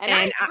 And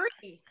I and I,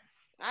 agree.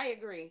 I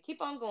agree.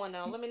 Keep on going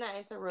on. Let me not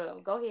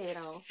interrupt. Go ahead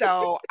on.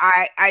 so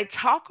I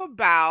talk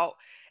about.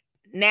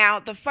 Now,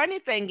 the funny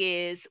thing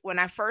is, when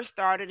I first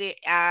started it,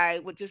 I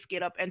would just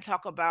get up and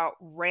talk about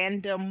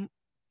random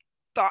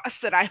thoughts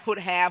that I would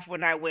have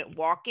when I went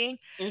walking.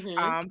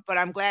 Mm-hmm. But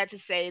I'm glad to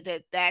say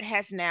that that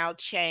has now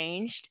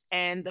changed,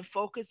 and the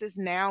focus is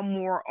now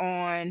more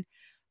on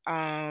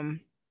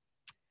um,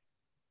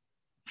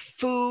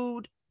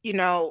 food,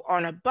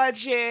 on a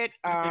budget,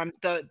 Mm-hmm.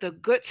 the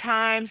good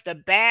times, the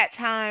bad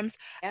times.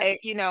 Yep.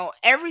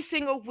 Every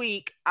single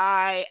week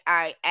I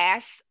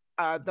ask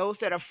those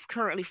that are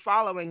currently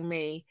following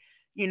me,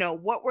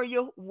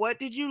 what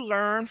did you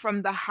learn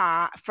from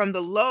from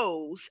the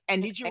lows,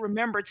 and did you Okay.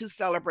 remember to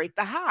celebrate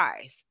the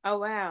highs? Oh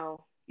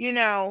wow.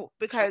 Wow.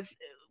 Because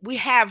we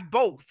have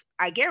both.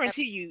 I Yep.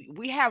 guarantee you,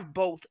 we have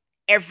both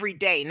every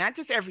day, not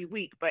just every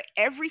week, but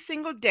every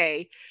single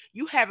day,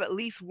 you have at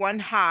least one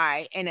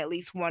high and at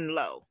least one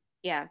low,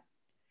 Yeah.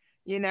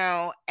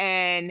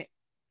 and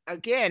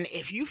again,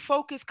 if you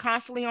focus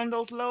constantly on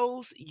those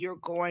lows, you're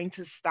going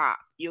to stop.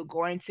 You're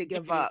going to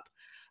give Mm-hmm. up.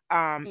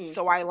 Mm.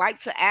 So I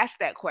like to ask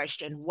that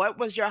question. What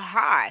was your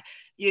high?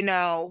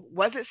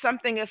 Was it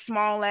something as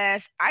small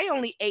as I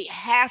only ate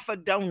half a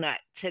donut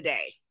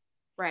today?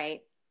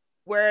 Right.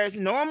 Whereas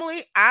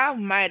normally I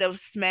might have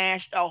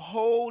smashed a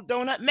whole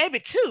donut, maybe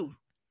two,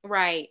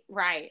 Right.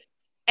 Right.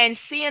 and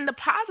seeing the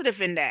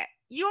positive in that.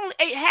 You only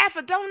ate half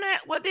a donut,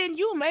 well, then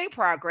you made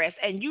progress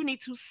and you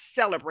need to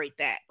celebrate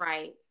that.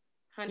 Right.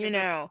 You 100%.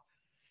 know,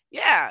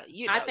 yeah,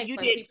 I think you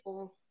when did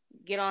people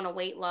get on a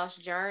weight loss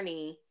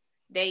journey,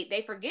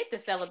 they forget to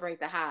celebrate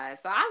the highs.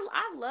 So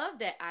I love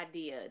that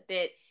idea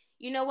that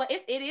you know what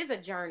it is a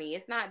journey.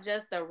 It's not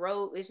just a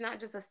road. It's not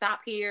just a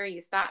stop here.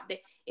 You stop there.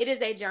 It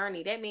is a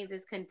journey. That means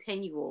it's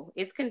continual.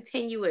 It's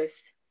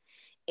continuous.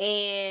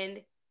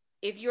 And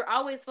if you're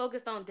always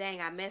focused on,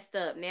 dang, I messed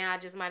up. Now I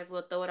just might as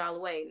well throw it all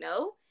away.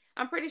 No,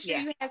 I'm pretty sure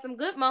yeah, you had some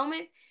good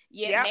moments.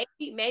 Yeah, yep,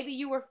 maybe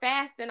you were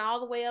fasting all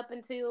the way up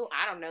until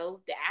I don't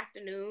know the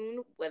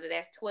afternoon, whether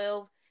that's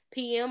 12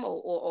 p.m.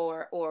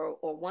 or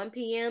 1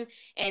 p.m.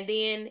 And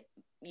then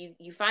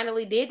you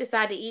finally did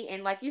decide to eat.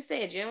 And like you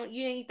said, you didn't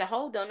eat the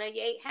whole donut.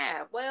 You ate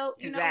half. Well,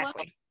 you know what?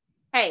 exactly.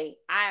 Hey,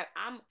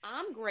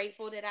 I'm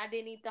grateful that I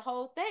didn't eat the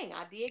whole thing.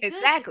 I did good.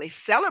 Exactly.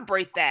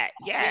 Celebrate that.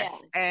 Yes.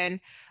 Yeah. And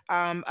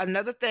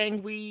another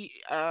thing we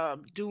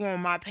do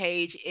on my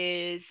page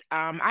is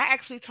I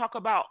actually talk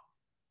about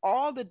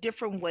all the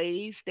different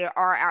ways there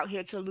are out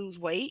here to lose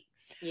weight,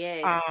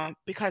 Yes.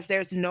 because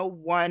there's no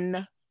one.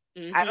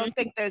 I don't Mm-hmm.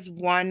 think there's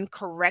one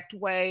correct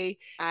way.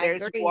 I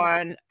There's agree.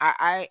 one.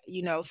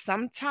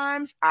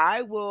 Sometimes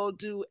I will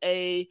do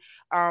a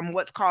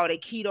what's called a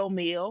keto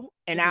meal,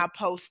 and Mhm, I'll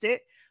post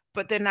it.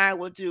 But then I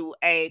will do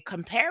a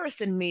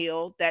comparison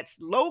meal that's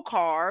low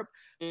carb.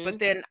 But mhm,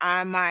 then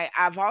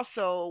I've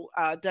also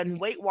done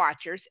Weight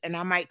Watchers, and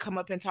I might come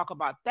up and talk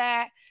about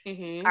that.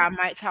 mhm, I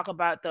might talk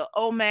about the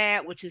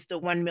OMAD, which is the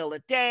one meal a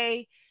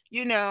day.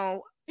 You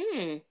know,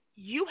 mm.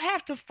 you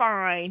have to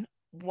find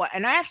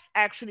and I've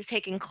actually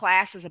taken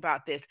classes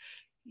about this.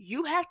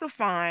 You have to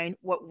find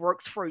what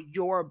works for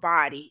your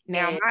body.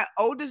 Now, Yeah. my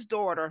oldest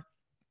daughter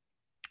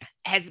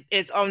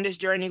is on this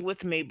journey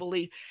with me,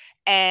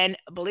 and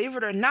believe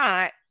it or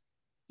not,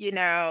 you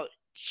know,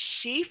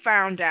 she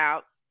found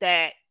out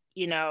that,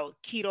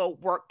 keto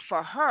worked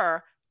for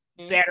her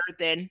Mm. better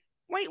than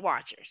Weight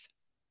Watchers.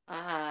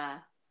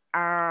 Ah,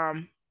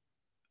 Um,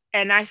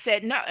 and I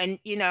said no, and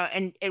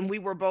and we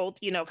were both,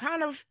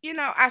 kind of,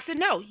 I said,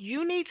 no,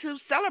 you need to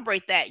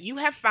celebrate that. You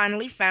have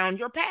finally found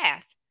your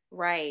path,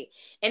 right.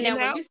 And you now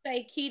when know? you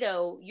say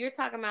keto,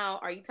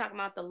 are you talking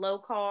about the low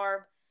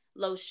carb,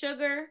 low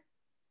sugar?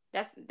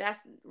 That's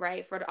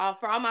right for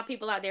all my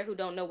people out there who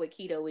don't know what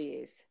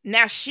keto is.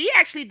 Now she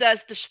actually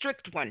does the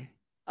strict one.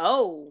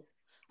 Oh.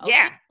 Oh, she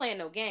Yeah. ain't playing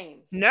no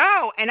games.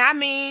 No, and I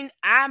mean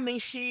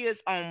she is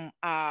on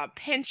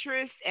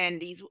Pinterest and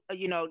these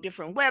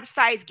different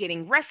websites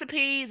getting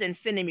recipes and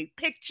sending me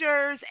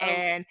pictures Oh,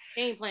 and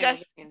she ain't playing no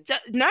just games.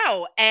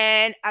 no.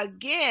 And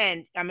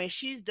again, I mean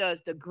she does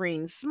the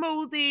green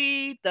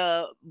smoothie,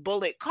 the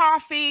bullet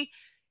coffee,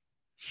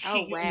 Oh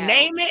you wow.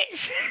 name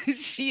it,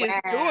 she is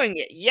Wow. doing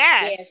it.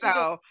 Yes. Yeah, she doing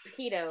So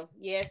keto.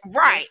 Yes, yes,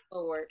 right.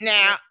 Lord. Yes,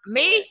 Now, Lord.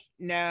 me,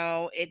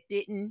 no, it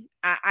didn't.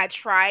 I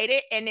tried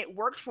it and it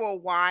worked for a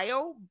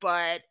while,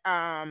 but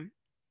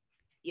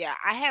yeah,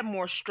 I had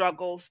more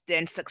struggles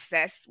than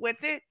success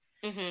with it.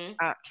 Mm-hmm.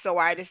 So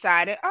I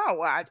decided, oh,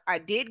 well, I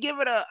did give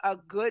it a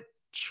good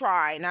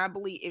try. And I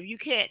believe if you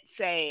can't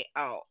say,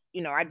 oh,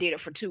 I did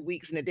it for 2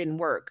 weeks and it didn't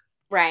work,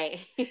 Right.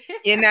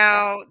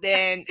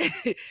 then,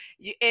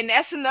 and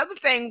that's another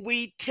thing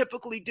we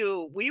typically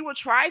do. We will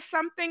try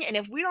something, and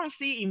if we don't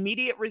see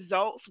immediate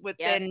results Yep.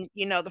 within,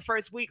 the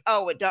first week,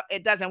 oh,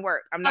 it doesn't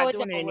work. I'm Oh, not it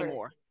doing it don't work.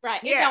 anymore.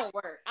 Right. It Yeah, don't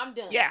work. I'm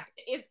done. yeah.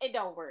 It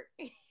don't work.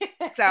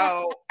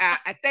 So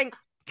I think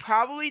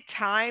probably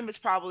time is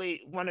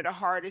probably one of the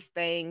hardest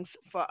things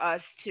for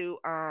us to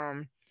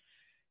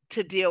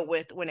deal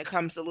with when it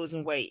comes to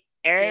losing weight.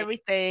 Yeah.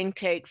 Everything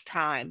takes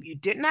time. You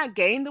did not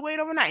gain the weight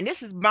overnight. And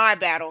this is my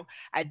battle.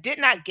 I did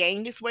not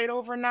gain this weight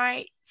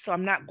overnight, so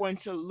I'm not going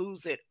to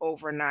lose it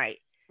overnight.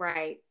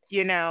 Right.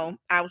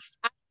 I was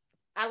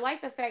I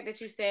like the fact that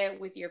you said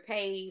with your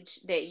page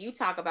that you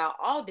talk about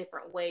all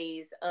different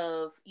ways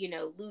of,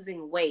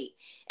 losing weight.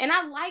 And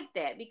I like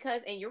that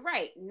because, and you're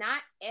right,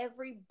 not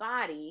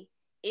everybody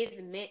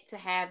is meant to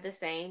have the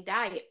same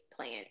diet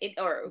plan.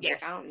 Or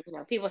Yes. I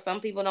don't, some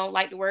people don't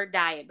like the word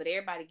diet, but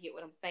everybody get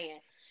what I'm saying.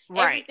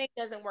 Right. Everything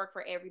doesn't work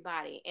for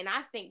everybody. And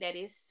I think that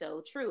is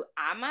so true.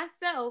 I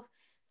myself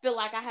feel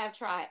like I have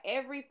tried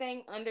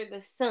everything under the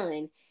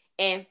sun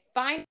and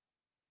finding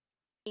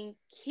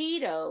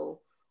keto,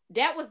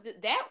 that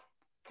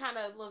kind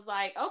of was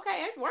like,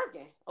 okay, it's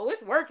working. Oh,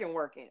 it's working.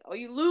 Oh,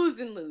 you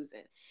losing.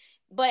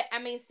 But I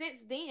mean, since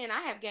then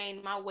I have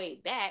gained my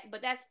weight back,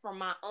 but that's from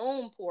my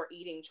own poor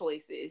eating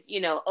choices,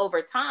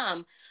 over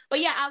time. But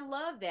yeah, I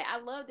love that. I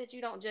love that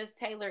you don't just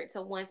tailor it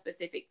to one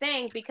specific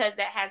thing because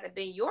that hasn't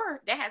been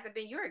your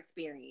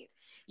experience.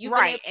 You've been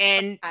Right. able to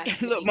And try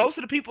look, things. most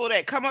of the people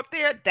that come up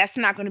there, that's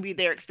not going to be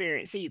their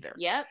experience either.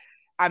 Yep.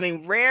 I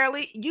mean,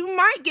 rarely you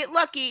might get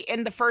lucky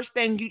and the first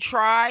thing you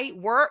try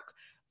work,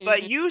 but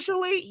Mm-hmm.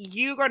 usually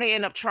you're going to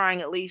end up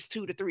trying at least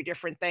 2 to 3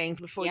 different things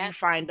before you Yep.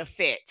 find a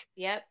fit.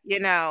 Yep.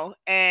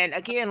 And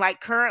again,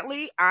 like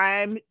currently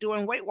I'm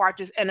doing Weight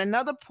Watchers, and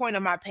another point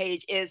of my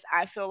page is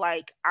I feel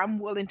like I'm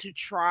willing to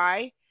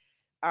try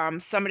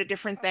some of the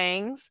different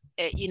things.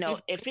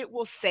 If it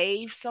will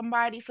save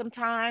somebody some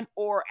time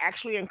or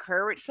actually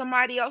encourage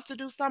somebody else to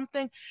do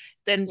something,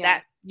 then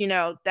Yeah.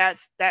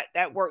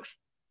 that works.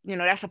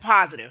 That's a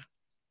positive.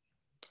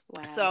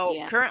 Wow. So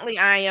Yeah. currently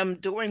I am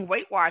doing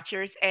Weight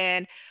Watchers,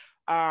 and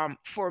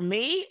for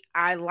me,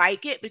 I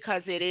like it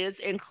because it is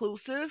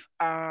inclusive.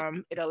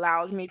 It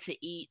allows me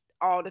to eat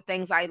all the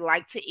things I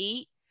like to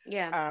eat.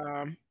 Yeah.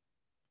 Um,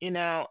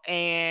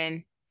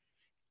 and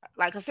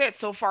like I said,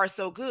 so far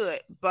so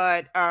good.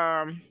 But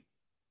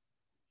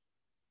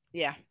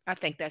yeah, I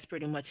think that's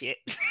pretty much it.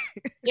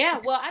 Yeah.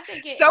 Well, I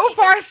think So it's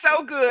far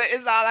so good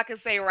is all I can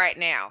say right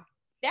now.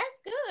 that's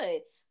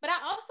good. But I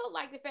also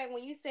like the fact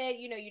when you said,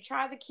 you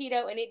tried the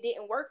keto and it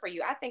didn't work for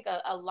you. I think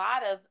a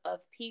lot of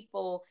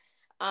people,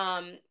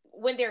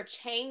 when they're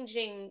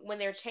changing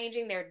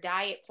their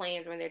diet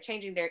plans, when they're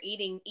changing their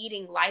eating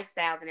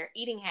lifestyles and their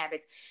eating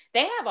habits,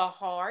 they have a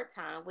hard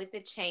time with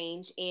the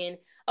change in,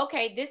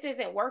 okay, this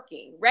isn't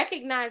working.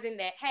 Recognizing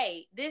that,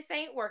 hey, this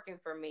ain't working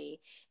for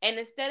me. And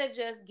instead of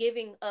just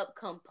giving up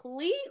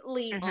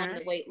completely on Hmm.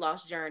 the weight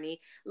loss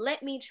journey,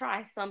 let me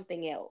try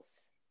something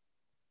else.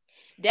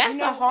 That's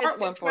a It's hard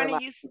one it's for a funny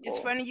lot you of it's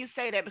people. funny you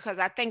say that because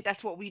I think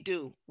that's what we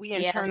do. We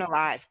Yeah.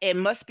 internalize. It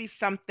must be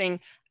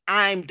something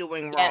I'm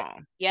doing Yep.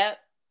 wrong Yep.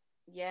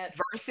 Yep.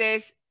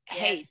 versus, Yep.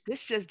 hey,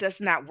 this just does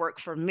not work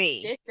for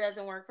me. This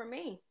doesn't work for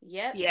me.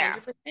 Yep. Yeah.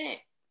 100%.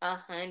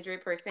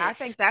 100%. I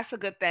think that's a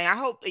good thing. I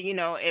hope,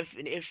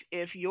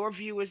 if your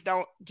viewers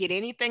don't get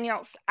anything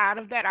else out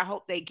of that, I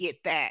hope they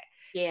get that.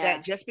 That Yeah.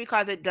 just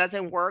because it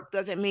doesn't work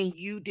doesn't mean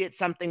you did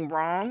something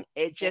wrong.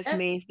 It just Yep.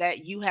 means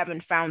that you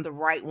haven't found the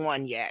right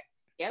one yet.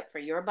 Yep. For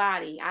your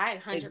body. I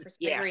 100%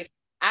 Yeah. agree.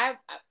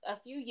 A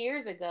few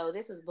years ago,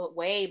 this was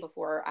way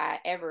before I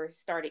ever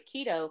started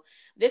keto.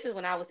 This is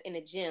when I was in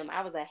the gym.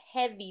 I was a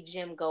heavy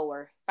gym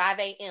goer, 5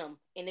 a.m.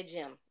 in the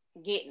gym,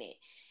 getting it.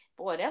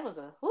 Boy, that was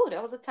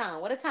a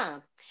time. What a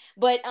time.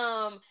 But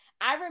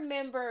I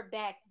remember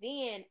back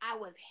then I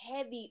was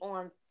heavy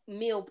on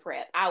meal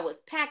prep. I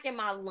was packing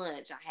my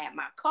lunch. I had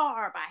my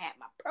carb, I had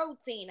my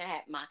protein, I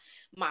had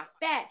my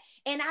fat.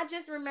 And I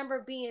just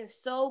remember being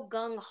so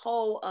gung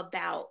ho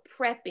about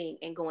prepping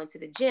and going to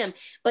the gym,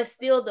 but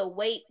still the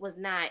weight was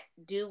not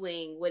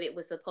doing what it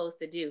was supposed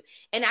to do.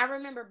 And I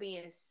remember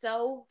being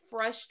so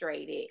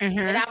frustrated that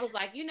Mhm. I was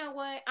like, you know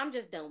what? I'm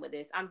just done with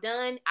this. I'm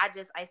done.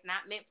 It's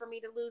not meant for me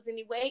to lose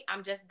any weight.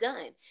 I'm just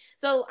done.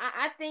 So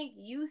I think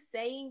you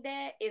saying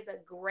that is a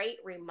great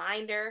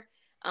reminder.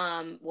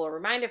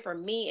 Reminder for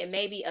me and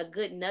maybe a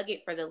good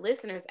nugget for the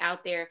listeners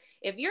out there.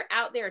 If you're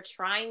out there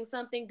trying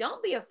something,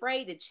 don't be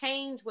afraid to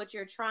change what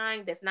you're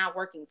trying that's not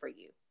working for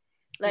you.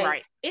 Like,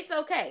 Right. it's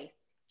okay.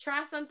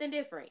 Try something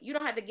different. You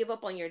don't have to give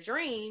up on your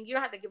dream. You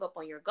don't have to give up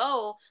on your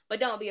goal, but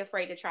don't be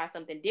afraid to try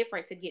something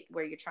different to get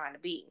where you're trying to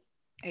be.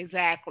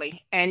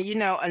 Exactly. And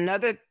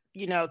another,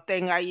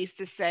 thing I used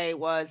to say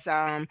was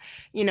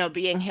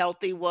being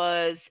healthy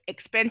was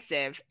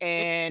expensive.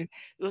 And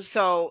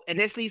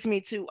this leads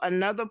me to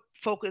another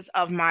focus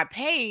of my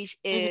page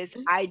is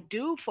Mhm. I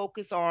do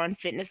focus on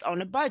fitness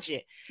on a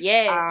budget.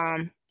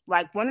 Yes.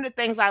 Like one of the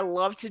things I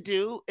love to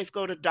do is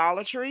go to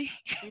Dollar Tree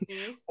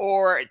Hmm.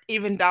 or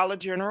even Dollar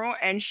General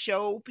and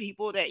show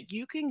people that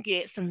you can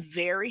get some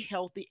very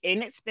healthy,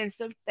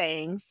 inexpensive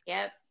things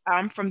Yep.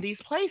 from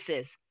these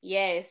places.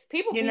 Yes.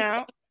 People You be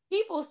know,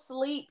 people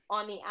sleep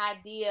on the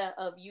idea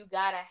of you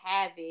gotta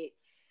have it.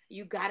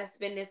 You gotta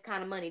spend this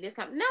kind of money.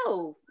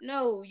 No,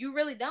 no, you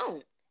really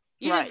don't.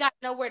 You just right. gotta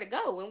know where to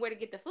go and where to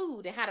get the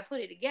food and how to put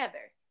it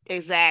together.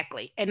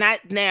 Exactly. And I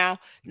now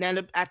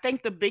I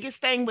think the biggest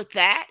thing with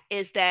that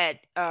is that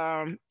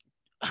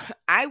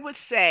I would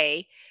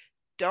say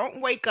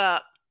don't wake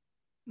up,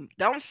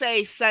 don't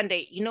say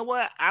Sunday, you know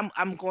what?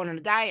 I'm going on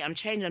a diet, I'm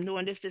changing, I'm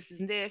doing this, this,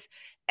 and this.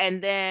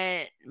 and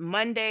then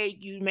Monday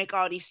you make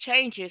all these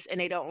changes and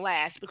they don't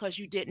last because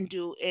you didn't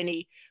do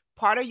any.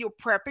 Part of your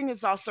prepping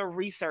is also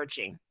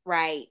researching.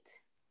 Right.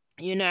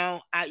 You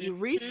Hmm.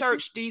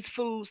 research these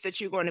foods that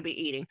you're going to be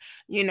eating.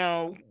 You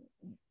know,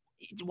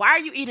 why are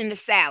you eating the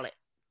salad?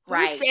 Who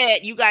Right.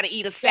 said you got to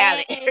eat a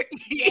salad? Yes,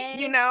 you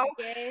yes, know,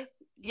 yes,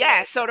 yeah.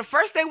 yes. So the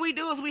first thing we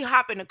do is we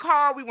hop in the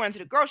car, we run to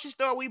the grocery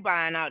store, we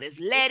buying all this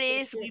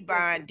lettuce, we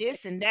buying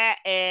this and that,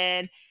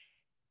 and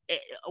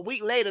a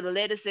week later the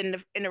lettuce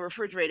in the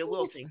refrigerator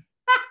wilting.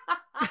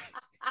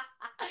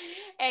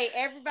 Hey,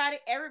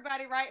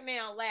 everybody right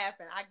now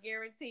laughing. I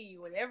guarantee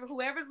you, whenever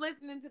whoever's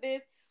listening to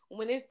this,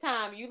 when it's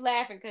time, you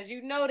laughing because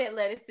you know that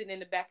lettuce sitting in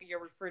the back of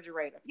your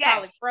refrigerator. Yes,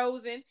 Probably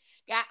frozen,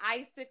 got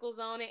icicles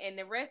on it, and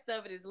the rest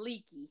of it is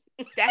leaky.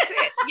 that's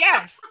it.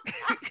 Yes.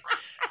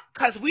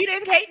 Because we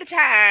didn't take the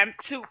time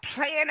to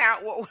plan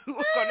out what we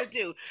were going to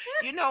do.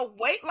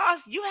 Weight loss,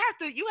 you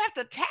have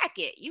to attack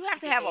it. You have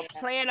to have a Yeah,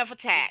 plan of you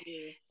attack.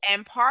 do.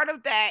 And part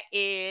of that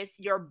is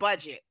your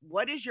budget.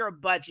 What does your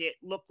budget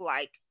look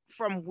like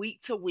from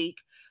week to week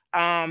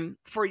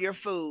for your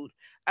food?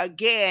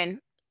 Again,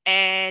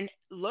 and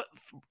look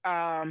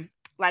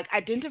like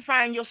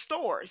identifying your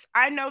stores.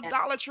 I know Yeah.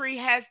 Dollar Tree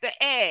has the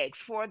eggs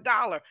for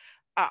 $1.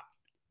 Uh,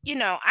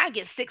 I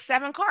get 6,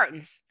 7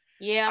 cartons.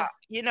 Yeah.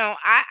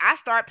 I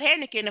start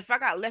panicking if I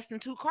got less than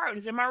 2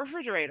 cartons in my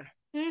refrigerator.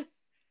 You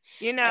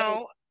Hey,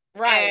 know,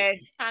 right. and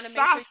Trying to make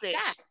sure you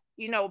got sausage,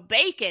 it.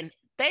 bacon,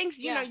 things.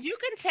 Yeah. You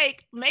can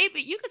take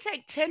maybe you can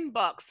take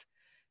 $10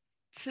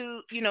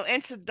 to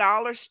into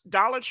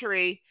Dollar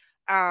Tree,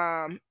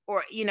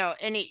 or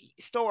any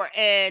store,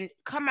 and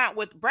come out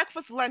with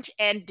breakfast, lunch,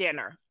 and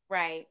dinner,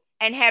 Right.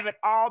 and have it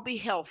all be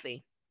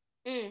healthy.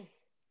 Mm.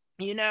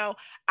 You know,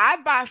 I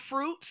buy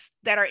fruits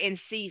that are in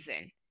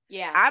season.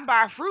 Yeah. I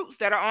buy fruits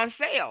that are on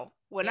sale.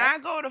 When Yep. I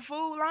go to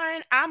Food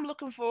Lion, I'm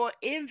looking for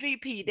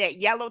MVP, that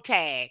yellow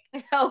tag.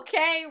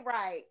 Okay.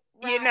 Right.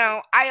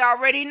 Right. I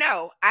already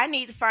know I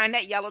need to find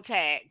that yellow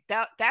tag.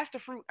 That's the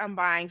fruit I'm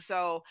buying.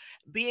 So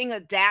being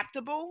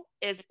adaptable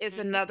is Mhm.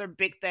 another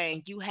big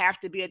thing. You have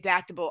to be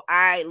adaptable.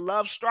 I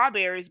love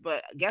strawberries,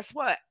 but guess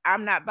what?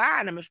 I'm not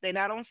buying them if they're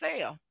not on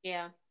sale.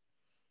 Yeah.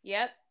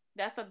 Yep.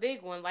 That's a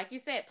big one. Like you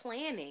said,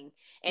 planning.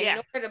 And in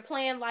Yes, order to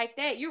plan like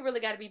that, you really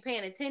got to be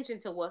paying attention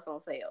to what's on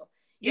sale.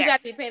 You yes. got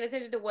to be paying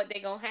attention to what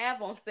they're going to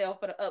have on sale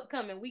for the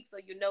upcoming week so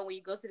you know when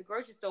you go to the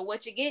grocery store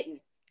what you're getting.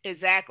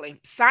 Exactly.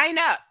 Sign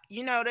up.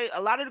 A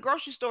lot of the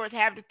grocery stores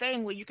have the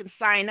thing where you can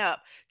sign up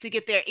to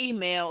get their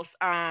emails,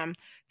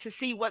 to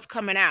see what's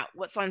coming out,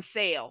 what's on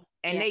sale.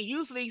 And Yeah. they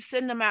usually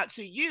send them out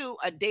to you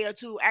a day or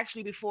two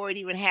actually before it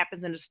even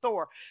happens in the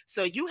store.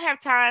 So you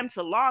have time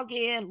to log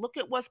in, look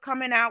at what's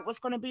coming out, what's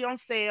going to be on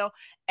sale,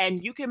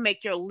 and you can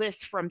make your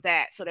list from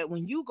that so that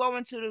when you go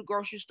into the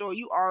grocery store,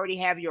 you already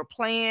have your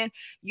plan.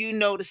 You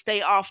know to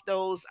stay off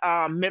those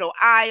middle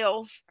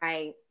aisles.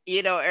 Right.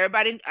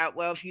 Everybody,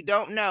 well, if you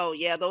don't know,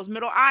 yeah, those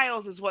middle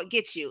aisles is what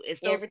gets you. It's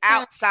those Every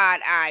time.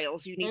 outside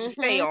aisles you need to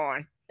stay Mm-hmm.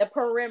 on. The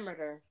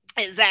perimeter.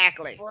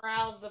 Exactly.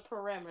 Browse the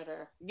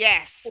perimeter.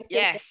 Yes,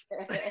 yes.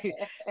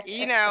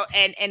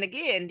 And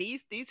again,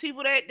 these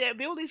people that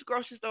build these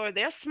grocery stores,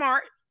 they're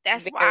smart.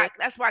 That's why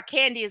Very.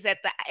 candy is at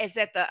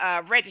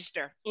the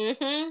register.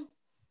 Mm-hmm.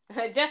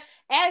 Just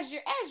as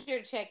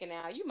you're checking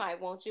out, you might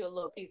want you a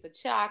little piece of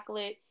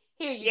chocolate.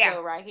 Here you Yeah.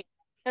 go, right here.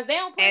 Because they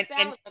don't put And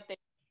salads up there.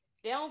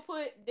 They don't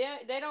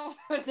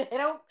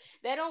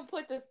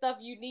put the stuff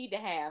you need to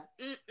have.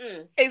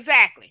 Mm-mm.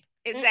 exactly.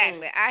 Mm-mm.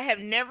 Exactly. I have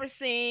never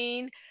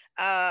seen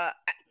uh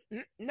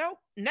nope,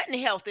 nothing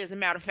healthy as a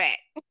matter of fact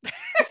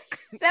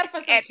Except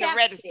for some at the chapstick.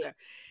 register.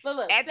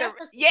 Look, At the except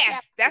for some Yes,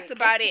 that's chapstick. That's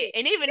about it. it.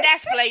 And even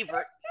that's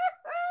flavored.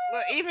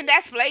 Look, even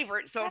that's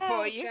flavored. So for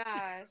Oh you,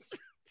 gosh.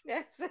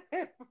 That's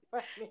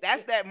funny.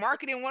 that's that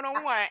marketing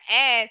 101.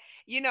 And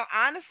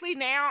honestly,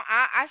 now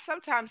I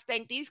sometimes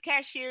think these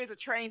cashiers are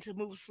trained to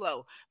move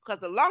slow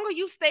because the longer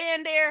you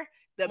stand there,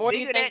 the More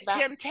you bigger think that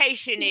about.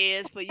 temptation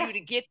is for you to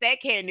get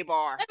that candy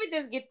bar. Let me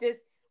just get this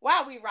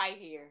while we right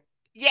here.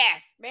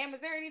 Yes, Ma'am, is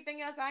there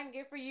anything else I can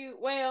get for you?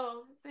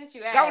 Well, since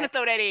you going to asked.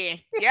 throw that in.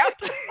 Yep.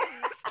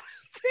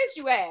 Since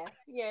you asked.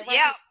 Yeah, let me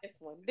Yep. get this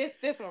one.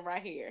 This one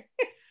right here.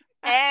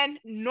 And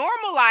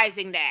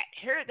normalizing that.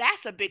 Here,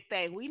 that's a big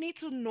thing. We need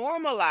to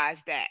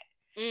normalize that.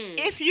 Mm.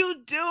 If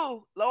you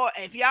do, Lord,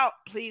 if y'all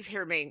please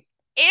hear me,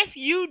 if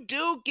you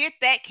do get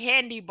that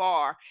candy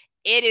bar,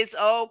 it is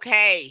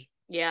okay.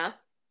 Yeah.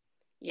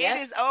 It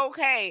Yep. is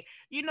okay.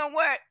 You know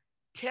what?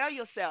 Tell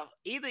yourself,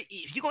 either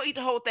if you're gonna eat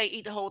the whole thing,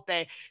 eat the whole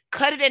thing.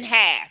 Cut it in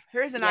half.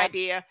 Here's an Yep.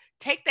 idea.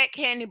 Take that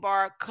candy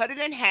bar, cut it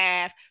in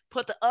half,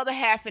 put the other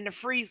half in the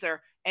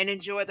freezer, and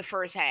enjoy the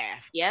first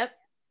half. Yep.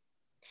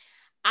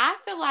 I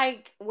feel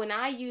like when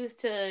I used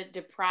to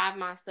deprive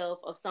myself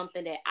of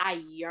something that I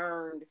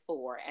yearned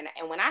for, and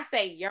when I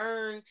say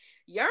yearn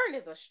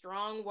is a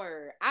strong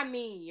word. I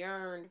mean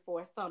yearned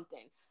for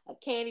something, a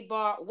candy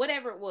bar,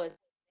 whatever it was.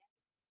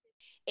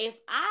 If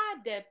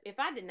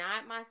I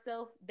denied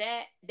myself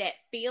that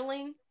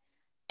feeling,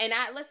 and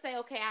let's say,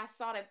 okay, I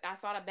saw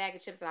the bag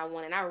of chips that I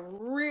wanted, and I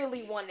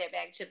really wanted that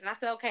bag of chips, and I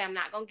said, okay, I'm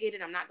not gonna get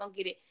it. I'm not gonna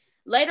get it.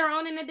 Later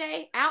on in the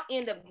day, I'll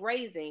end up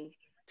grazing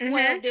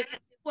Mm-hmm.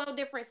 12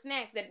 different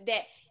snacks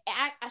that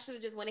I should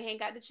have just went ahead and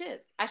got the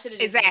chips. I should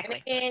have just went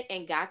Exactly. ahead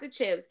and got the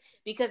chips,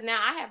 because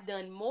now I have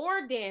done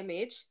more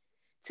damage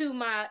to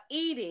my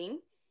eating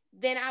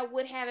than I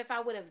would have if I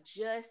would have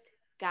just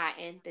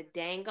gotten the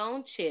dang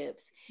on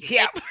chips. And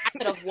Yep. I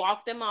could have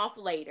walked them off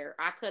later.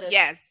 I could have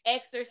Yes.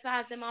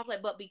 exercised them off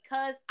later. But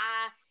because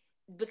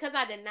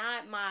I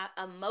denied my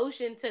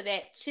emotion to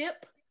that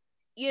chip,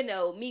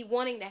 me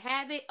wanting to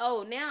have it.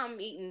 Oh, now I'm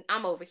eating.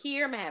 I'm over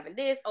here. I'm having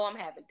this. Oh, I'm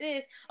having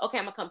this. Okay,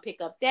 I'm gonna come pick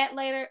up that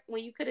later.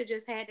 When you could have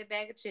just had the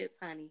bag of chips,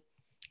 honey,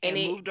 and And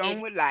it moved on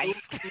it with moved,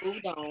 life.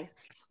 moved on,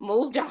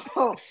 moved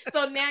on.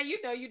 So now you're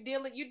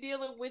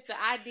dealing with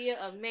the idea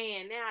of,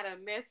 man. Now I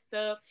done messed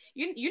up.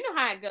 You know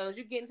how it goes.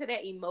 You get into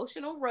that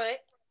emotional rut.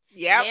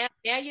 Yep.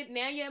 Now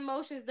your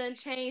emotions done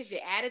changed.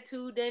 Your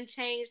attitude done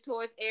changed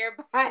towards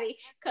everybody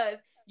because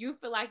you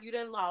feel like you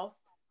done lost.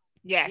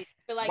 Yes. You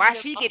feel like you Why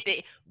done she lost. get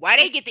the why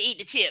they get to eat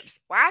the chips?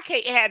 Why I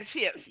can't have the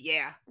chips?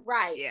 Yeah.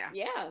 Right. Yeah.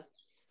 Yeah.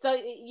 So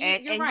you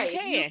And you're and you right. If you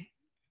can.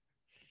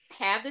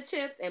 have the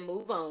chips and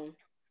move on, don't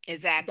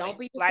Exactly.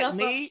 beat Like yourself up.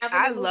 me, Have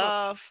them and move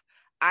on.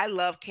 I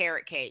love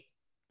carrot cake.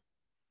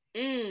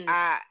 Mm.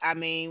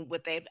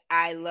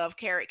 I love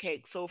carrot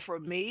cake. So for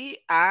me,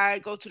 I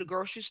go to the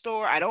grocery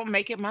store. I don't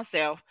make it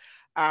myself.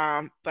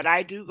 But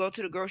I do go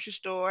to the grocery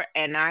store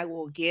and I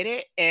will get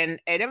it. And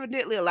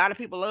evidently a lot of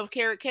people love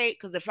carrot cake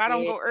because if I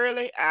don't Yeah. go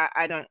early,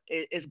 I don't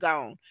it's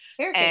gone.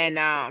 Carrot cake is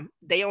And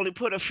they only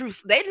put a few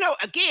they know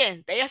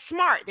again, they are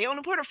smart. They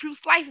only put a few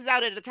slices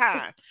out at a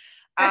time.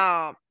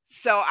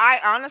 So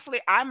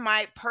I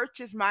might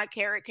purchase my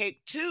carrot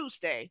cake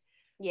Tuesday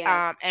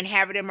yeah. and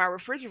have it in my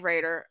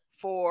refrigerator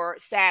for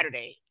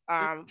Saturday.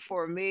 Mm.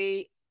 For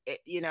me,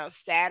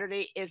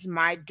 Saturday is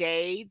my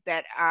day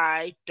that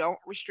I don't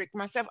restrict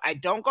myself. I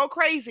don't go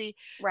crazy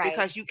Right.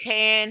 because you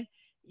can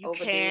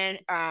Overdo.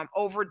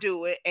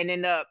 overdo it and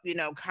end up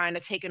kind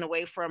of taking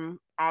away from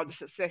all the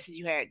successes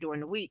you had during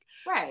the week.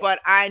 Right. But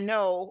I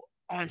know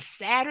on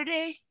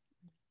Saturday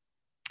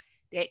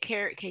that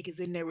carrot cake is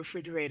in the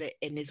refrigerator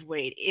and it's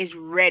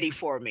ready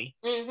for me,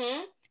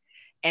 Mm-hmm.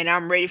 and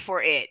I'm ready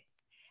for it.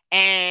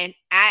 And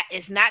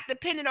it's not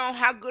dependent on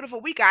how good of a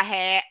week I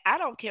had. I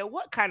don't care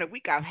what kind of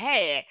week I've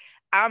had.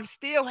 I'm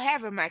still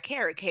having my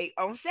carrot cake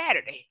on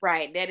Saturday.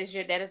 Right. That is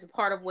a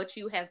part of what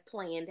you have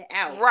planned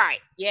out. Right.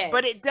 Yes.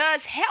 But it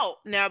does help.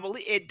 Now,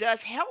 believe it does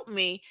help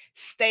me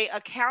stay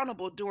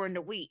accountable during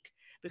the week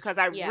because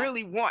I Yeah.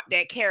 really want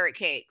that carrot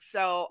cake.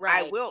 So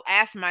I Right. will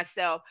ask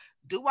myself,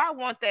 do I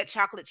want that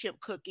chocolate chip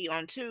cookie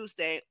on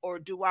Tuesday or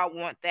do I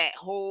want that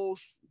whole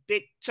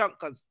big chunk?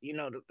 Because,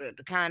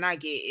 the kind I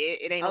get,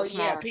 it ain't Oh no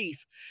small yeah.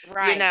 piece. You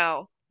Right.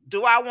 know,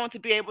 do I want to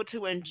be able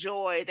to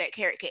enjoy that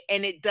carrot cake?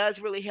 And it does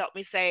really help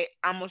me say,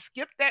 I'm going to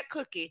skip that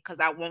cookie because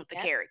I want the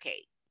Yep. carrot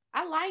cake.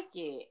 I like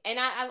it,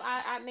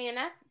 and man,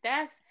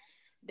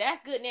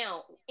 that's good.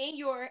 Now, in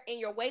your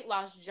weight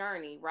loss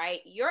journey,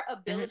 right? Your Hmm.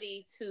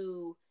 ability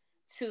to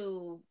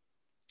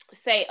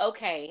say,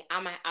 okay,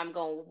 I'm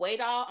gonna wait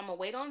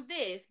on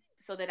this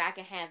so that I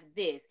can have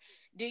this.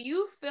 Do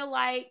you feel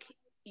like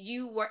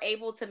you were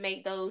able to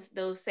make those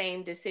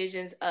same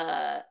decisions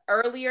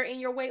earlier in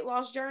your weight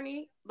loss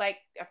journey, like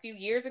a few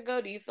years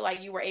ago? Do you feel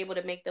like you were able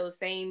to make those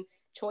same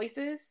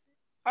choices?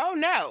 Oh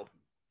no.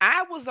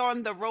 I was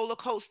on the roller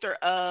coaster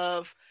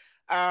of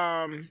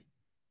um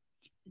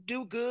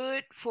do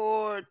good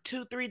for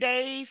 2, 3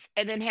 days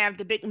and then have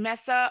the big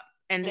mess up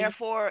and Mhm.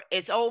 therefore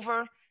it's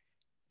over.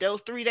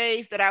 Those 3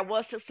 days that I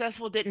was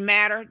successful didn't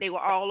matter. They were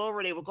all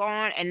over, they were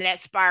gone, and that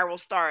spiral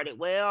started.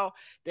 Well,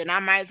 then I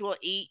might as well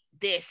eat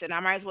this and I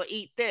might as well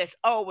eat this.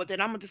 Oh, well,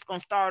 then I'm just gonna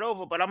start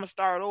over, but I'm gonna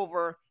start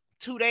over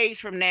 2 days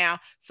from now.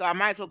 So I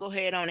might as well go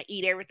ahead on and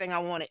eat everything I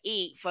want to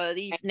eat for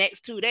these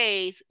next 2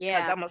 days because Yeah.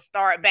 I'm gonna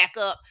start back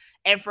up.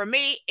 And for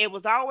me, it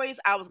was always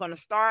I was gonna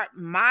start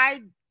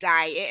my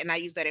diet, and I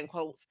use that in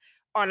quotes,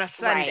 on a Right.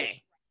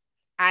 Sunday.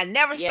 I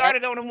never Yep.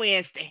 started on a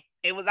Wednesday.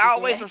 It was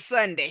always Yeah. a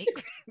Sunday.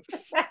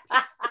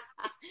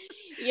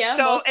 Yeah.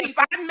 So Most if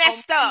people I on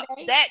messed up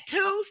Monday. that Uh-huh.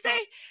 Tuesday,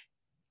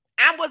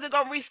 I wasn't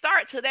gonna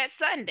restart till that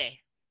Sunday.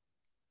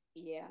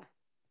 Yeah. So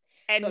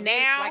And then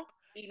it's like now,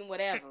 eating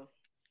whatever.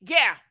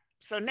 yeah.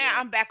 So now Yeah.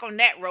 I'm back on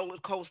that roller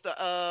coaster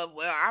of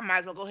well, I might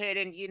as well go ahead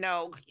and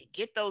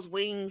get those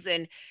wings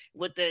and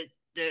with the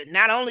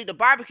not only the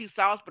barbecue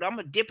sauce, but I'm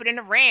gonna dip it in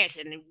the ranch.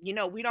 And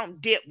we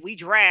don't dip, we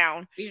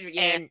drown,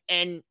 Yeah.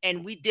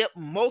 and we dip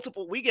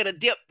multiple. We get a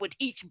dip with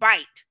each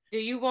bite. Do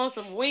you want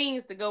some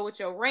wings to go with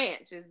your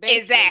ranch? Is basically what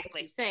you're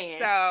Exactly.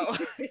 saying. So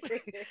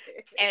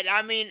and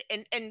I mean,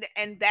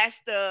 and that's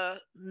the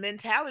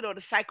mentality or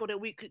the cycle that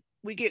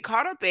we get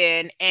caught up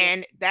in, Yeah.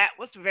 and that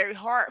was very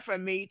hard for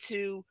me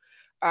to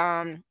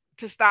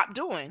stop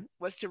doing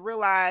was to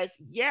realize,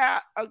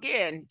 yeah,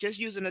 again, just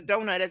using a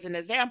donut as an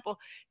example,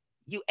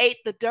 you ate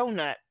the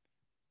donut,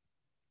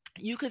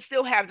 you could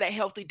still have that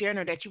healthy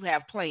dinner that you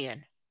have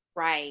planned,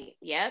 Right.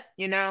 Yep.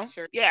 you know?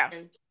 Sure Yeah.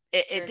 can.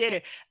 It Sure can.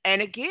 didn't.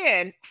 And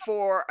again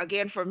for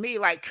me,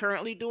 like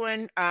currently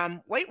doing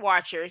Weight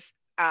Watchers,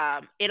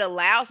 it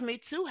allows me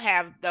to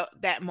have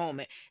that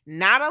moment.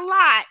 Not a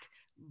lot,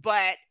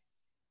 but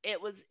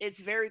it's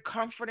very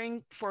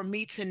comforting for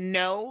me to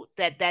know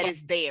that that Yeah, is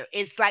there.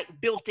 It's like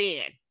built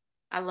in,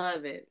 I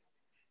love it.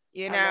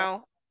 you I love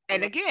know. I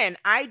And love again,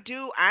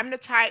 I'm the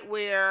type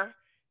where,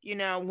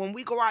 when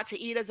we go out to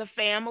eat as a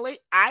family,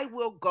 I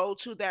will go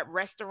to that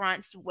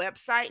restaurant's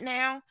website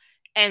now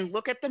and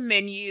look at the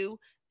menu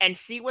and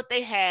see what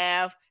they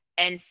have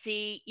and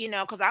see,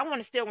 because I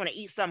want to still want to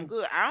eat something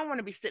good. I don't want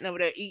to be sitting over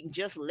there eating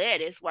just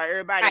lettuce while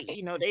everybody, right.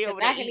 they Because over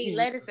there I can eat eating.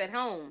 lettuce at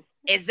home.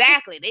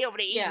 Exactly. They over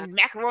there Yeah. eating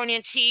macaroni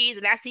and cheese,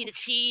 and I see the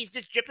cheese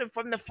just dripping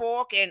from the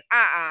fork, and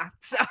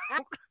So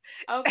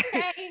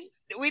Okay.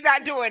 we're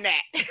not doing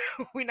that.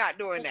 We're not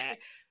doing that.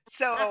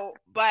 So,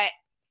 but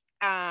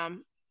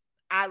um,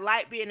 I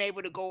like being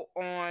able to go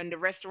on the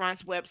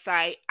restaurant's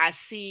website. I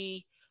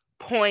see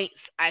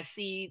points. I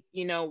see,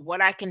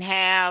 what I can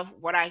have,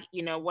 what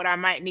I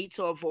might need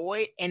to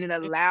avoid, and it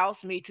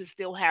allows me to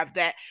still have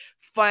that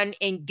fun,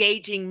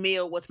 engaging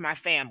meal with my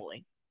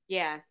family.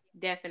 Yeah,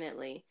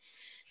 definitely.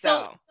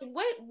 So So,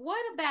 what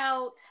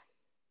about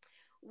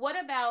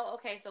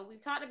okay, so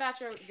we've talked about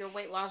your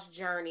weight loss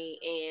journey,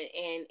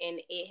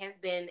 and it has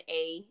been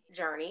a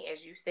journey,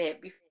 as you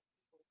said before.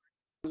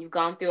 You've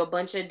gone through a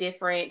bunch of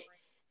different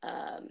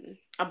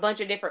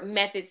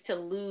methods to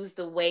lose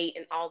the weight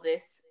and all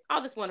this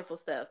wonderful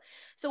stuff.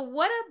 So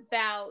what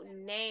about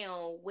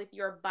now with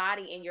your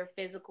body and your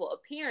physical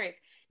appearance?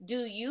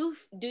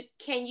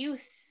 Can you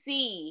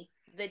see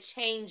the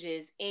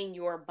changes in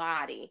your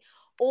body?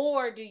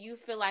 Or do you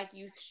feel like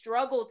you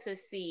struggle to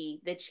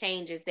see the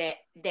changes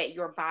that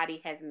your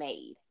body has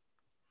made?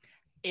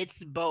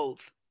 it's both.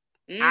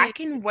 I Mm,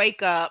 can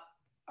wake up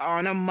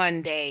on a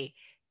Monday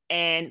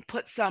and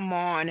put some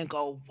on and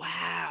go,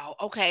 wow,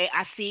 okay,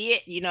 I see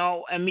it.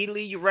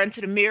 Immediately you run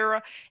to the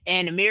mirror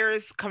and the mirror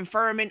is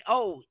confirming,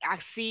 oh, I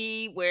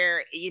see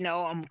where,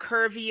 I'm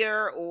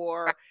curvier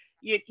or,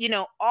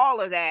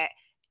 all of that.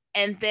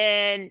 And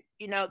then,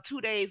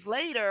 2 days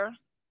later,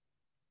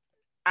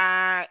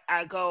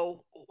 I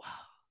go,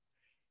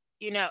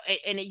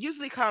 and it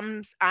usually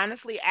comes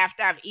honestly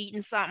after I've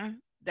eaten something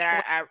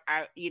right, that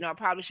I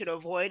probably should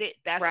avoid it.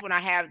 That's right. when I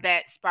have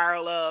that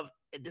spiral of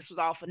this was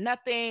all for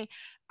nothing.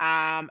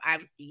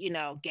 I've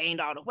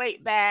gained all the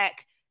weight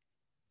back,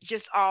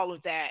 just all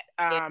of that.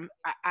 Yeah.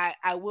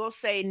 I will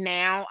say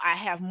now I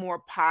have more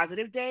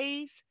positive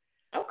days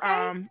Okay.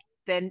 um,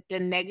 than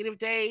negative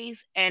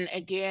days, and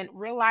again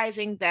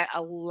realizing that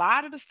a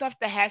lot of the stuff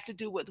that has to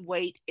do with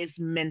weight is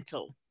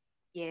mental.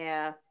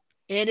 Yeah.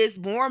 It is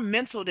more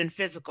mental than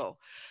physical.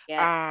 Yep.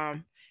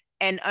 Um,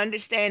 and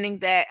understanding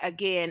that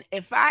again,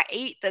 if I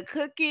eat the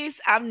cookies,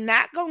 I'm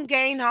not gonna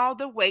gain all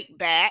the weight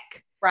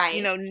back.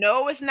 Right.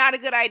 No, it's not a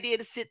good idea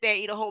to sit there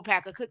and eat a whole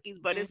pack of cookies,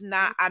 but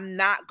Mhm. I'm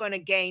not gonna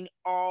gain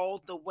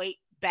all the weight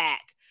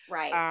back.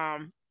 Right.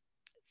 Um,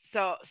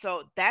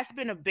 so that's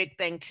been a big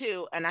thing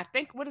too. And I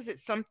think what is it,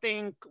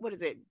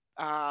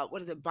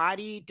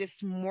 body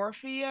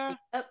dysmorphia?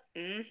 Yep.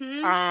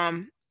 Mhm.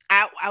 Um,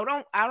 I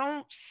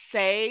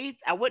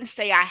wouldn't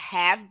say I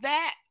have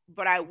that,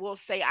 but I will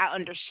say I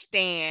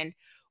understand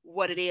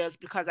what it is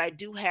because I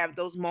do have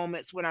those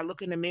moments when I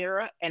look in the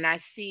mirror and I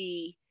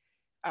see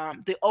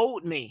the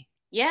old me.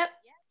 Yep.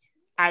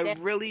 I That,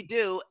 really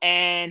do,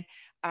 and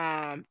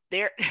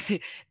there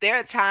there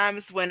are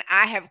times when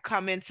I have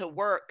come into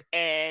work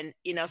and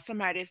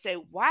somebody say,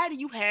 "Why do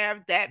you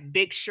have that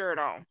big shirt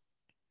on?"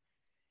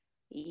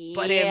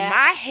 But yeah.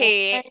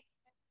 Okay.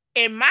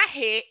 in my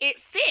head, it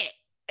fit.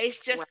 It's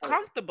just Right.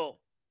 comfortable.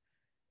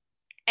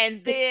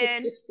 And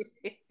then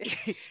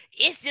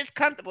it's just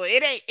comfortable.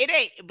 It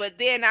ain't. But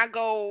then I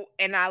go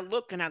and I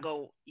look and I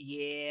go,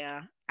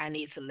 yeah, I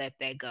need to let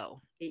that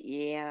go.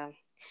 Yeah.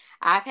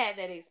 I've had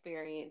that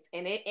experience,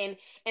 and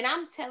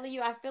I'm telling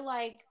you, I feel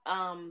like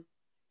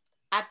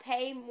I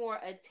pay more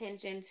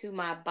attention to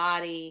my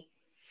body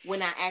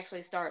when I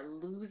actually start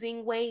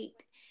losing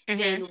weight Hmm.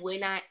 than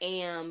when I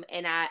am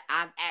and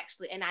I've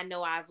actually, and I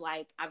know I've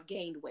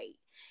gained weight.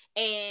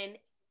 And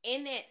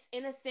in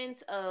a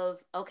sense of,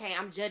 okay,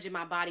 I'm judging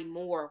my body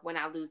more when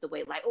I lose the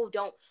weight. Like, oh,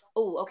 don't,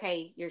 oh,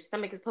 okay, your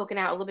stomach is poking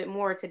out a little bit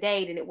more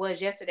today than it was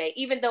yesterday,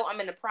 even though I'm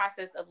in the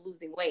process of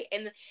losing weight.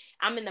 And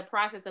I'm in the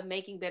process of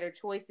making better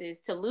choices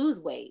to lose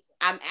weight.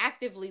 I'm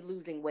actively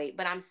losing weight,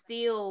 but I'm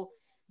still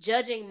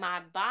judging my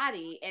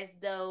body as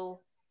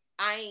though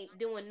I ain't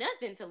doing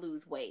nothing to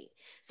lose weight.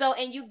 So,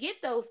 and you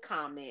get those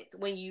comments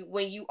when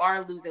you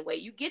are losing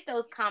weight. You get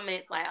those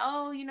comments like,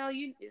 "Oh,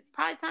 it's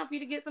probably time for you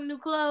to get some new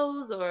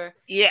clothes," or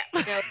Yeah.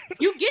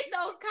 you get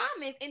those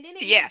comments, and then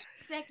it Yeah. makes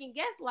you second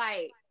guess.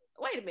 Like,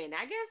 wait a minute,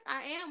 I guess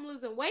I am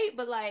losing weight,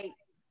 but like,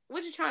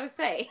 what you trying to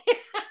say? I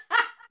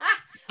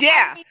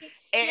Yeah. mean,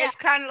 yeah, It's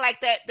kind of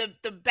like that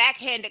the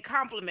backhanded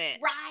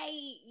compliment.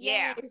 right,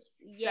 Yeah. yes,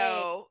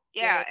 yes, So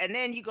yeah, yes, and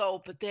then you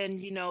go, but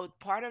then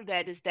part of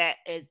that is that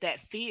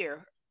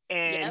fear,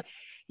 and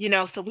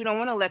yep. so we don't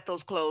want to let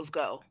those clothes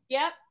go.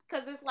 Yep.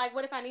 because it's like,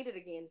 what if I need it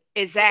again?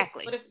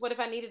 Exactly. What if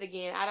I need it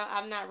again?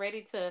 I'm not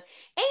ready to. And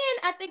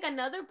I think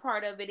another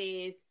part of it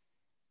is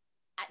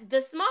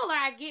the smaller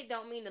I get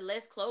don't mean the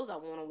less clothes I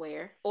want to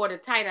wear or the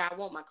tighter I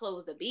want my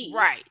clothes to be.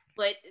 Right.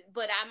 But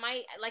I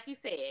might, like you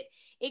said,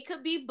 it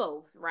could be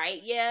both,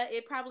 right? Yeah,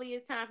 it probably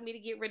is time for me to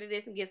get rid of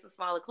this and get some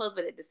smaller clothes,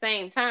 but at the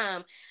same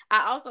time,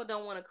 I also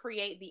don't want to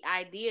create the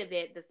idea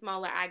that the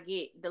smaller I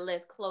get, the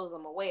less clothes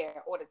I'm gonna wear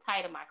or the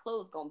tighter my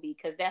clothes gonna be,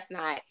 because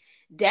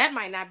that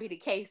might not be the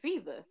case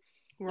either,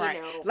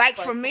 Right. Like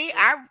for but me,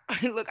 I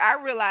look,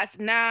 I realize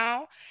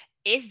now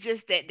it's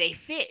just that they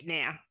fit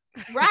now.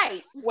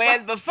 right,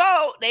 Whereas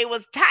before they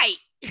was tight.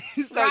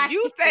 So right,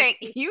 you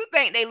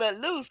think they look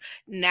loose.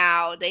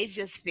 Now they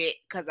just fit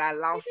because I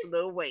lost a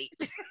little weight.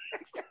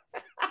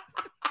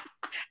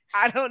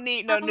 I don't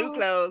need no new right.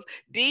 clothes.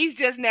 These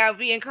just now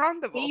being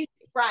comfortable. These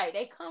right,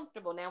 they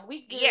comfortable now.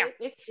 We Yeah.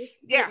 good. It's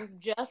Yeah. fitting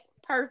just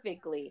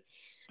perfectly.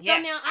 So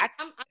Yes. now I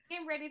I'm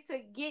getting ready to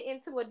get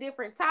into a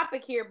different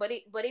topic here, but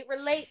it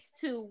relates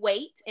to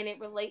weight and it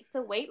relates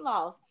to weight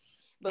loss.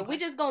 But we're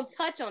okay. just gonna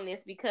touch on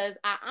this because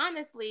I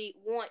honestly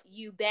want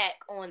you back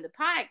on the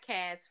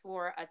podcast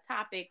for a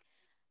topic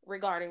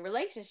regarding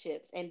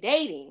relationships and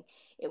dating.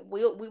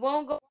 We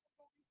won't go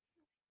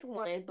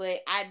one,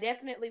 but I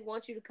definitely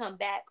want you to come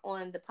back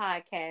on the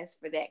podcast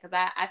for that because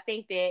I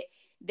think that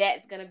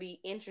that's going to be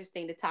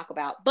interesting to talk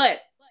about. But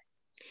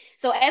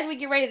so as we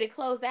get ready to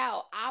close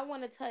out, I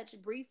want to touch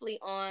briefly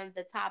on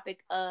the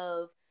topic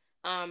of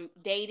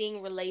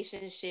dating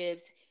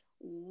relationships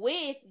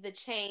with the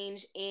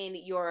change in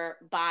your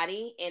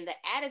body and the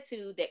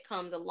attitude that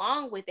comes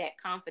along with that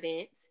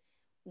confidence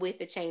with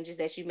the changes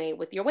that you made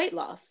with your weight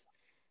loss.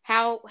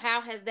 How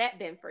has that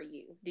been for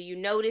you? Do you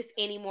notice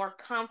any more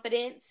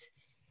confidence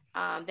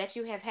that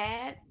you have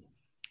had?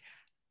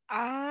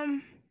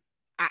 um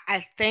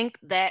I think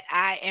that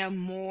I am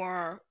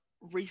more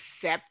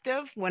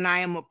receptive when I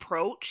am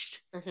approached.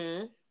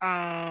 Mm-hmm.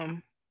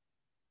 Um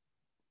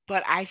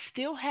but I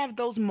still have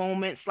those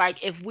moments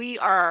like if we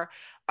are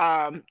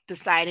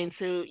deciding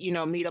to,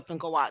 meet up and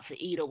go out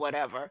to eat or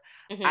whatever,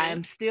 I Mm-hmm.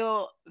 am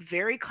still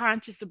very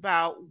conscious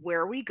about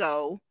where we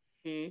go.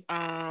 Mm-hmm.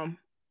 Um,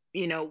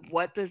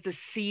 what does the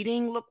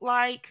seating look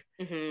like?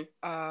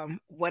 Mm-hmm.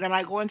 What am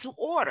I going to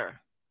order?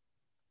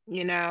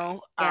 Yeah.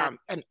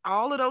 And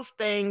all of those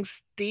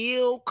things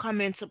still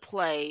come into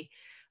play.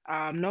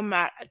 No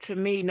matter to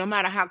me, no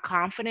matter how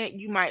confident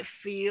you might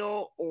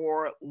feel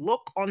or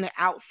look on the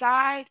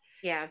outside,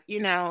 Yeah.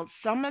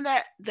 some of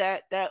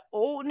that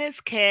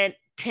oldness can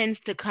tends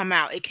to come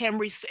out. It can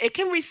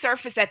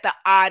resurface at the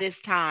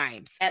oddest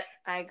times. Yes,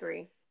 I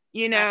agree.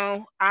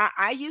 I,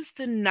 I used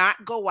to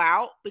not go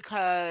out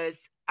because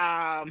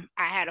I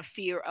had a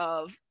fear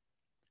of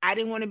I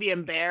didn't want to be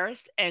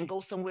embarrassed and go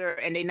somewhere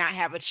and they not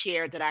have a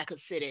chair that I could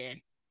sit in.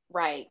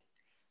 right.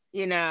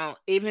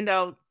 Even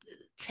though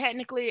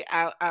technically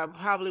I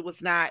probably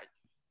was not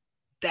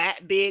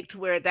that big to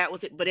where that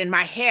was it, but in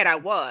my head I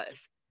was.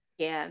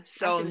 Yeah. I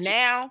So see what you.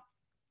 now,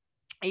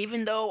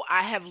 even though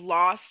I have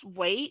lost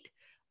weight,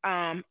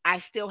 I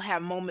still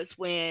have moments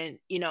when,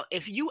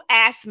 if you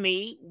ask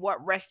me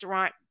what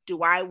restaurant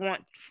do I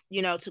want,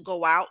 to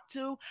go out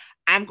to,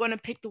 I'm going to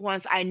pick the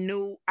ones I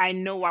know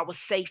I was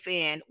safe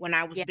in when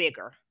I was Yeah.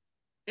 bigger.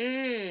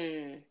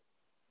 Mm.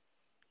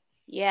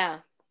 Yeah.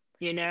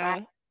 You I,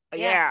 know?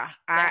 yeah.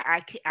 Yeah,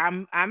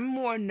 That. I'm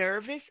more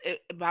nervous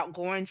about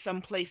going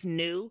someplace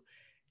new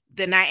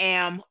than I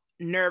am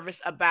nervous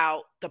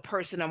about the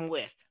person I'm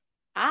with.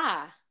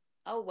 Ah.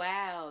 Oh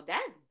wow.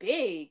 That's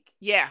big.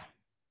 Yeah,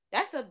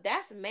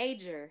 That's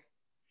major.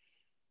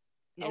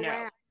 you Oh know.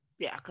 wow.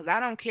 Yeah, because I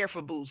don't care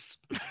for boosts.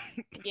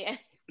 Yeah.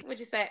 What'd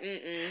you say?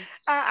 Mm-mm.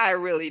 I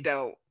really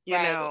don't.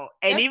 Right.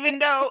 And Just even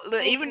though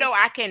even mm-mm. though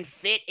I can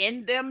fit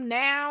in them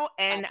now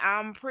Right. and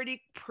I'm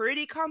pretty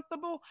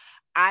comfortable,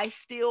 I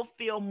still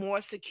feel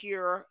more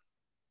secure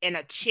in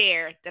a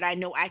chair that I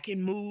know I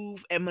can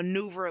move and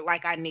maneuver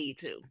like I need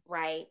to.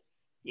 Right.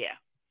 Yeah.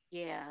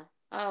 Yeah.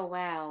 Oh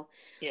wow.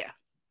 Yeah.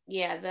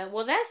 Yeah.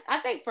 Well, that's. I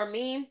think for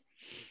me,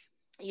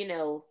 you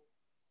know,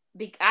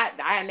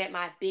 I am at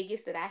my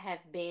biggest that I have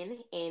been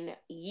in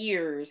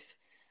years.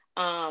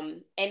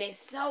 And it's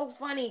so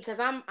funny because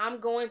I'm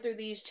going through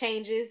these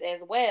changes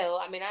as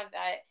well. I mean,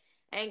 I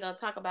ain't gonna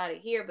talk about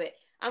it here, but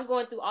I'm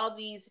going through all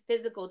these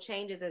physical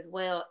changes as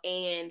well,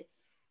 and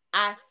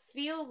I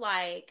feel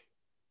like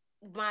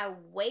my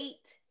weight.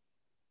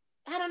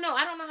 I don't know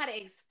how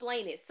to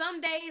explain it.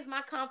 Some days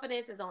my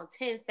confidence is on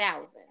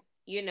 10,000.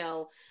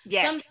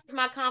 Yes. Some days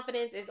my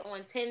confidence is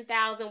on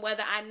 10,000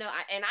 whether and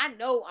I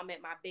know I'm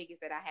at my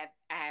biggest that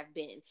I have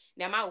been.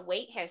 Now my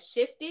weight has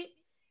shifted,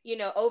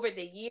 over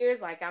the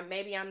years, like I'm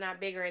not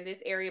bigger in this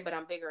area, but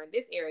I'm bigger in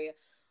this area.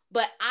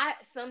 But I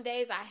some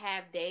days I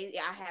have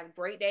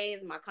great days,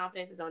 my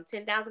confidence is on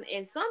 10,000,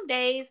 and some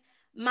days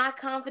my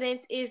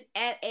confidence is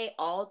at a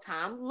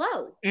all-time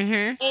low.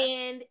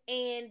 Mhm.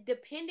 And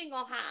depending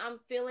on how I'm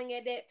feeling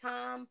at that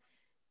time,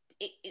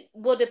 it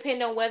will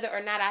depend on whether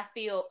or not I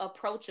feel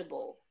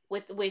approachable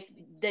with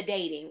the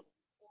dating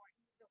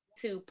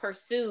to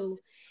pursue.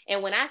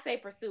 And when I say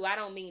pursue, I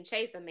don't mean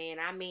chase a man.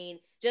 I mean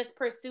just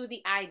pursue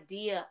the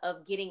idea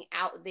of getting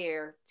out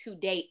there to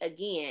date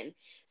again.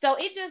 So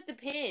it just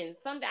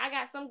depends. I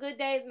got some good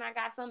days and I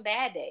got some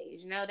bad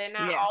days. You know, they're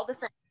not Yeah. all the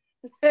same.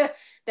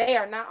 They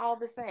are not all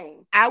the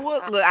same. I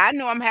would look. I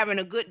know I'm having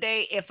a good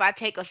day if I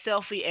take a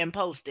selfie and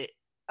post it.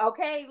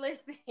 Okay,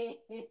 listen.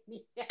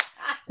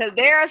 Because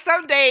there are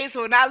some days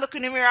when I look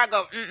in the mirror, I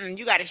go,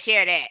 you got to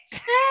share that.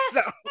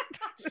 So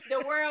the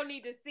world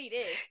need to see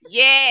this.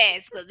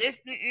 yes,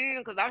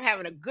 because I'm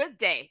having a good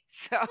day.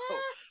 So,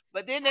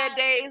 but then there are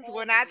days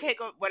when I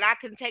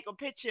can take a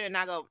picture and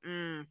I go,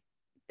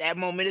 that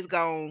moment is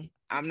gone.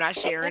 I'm not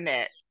sharing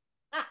that.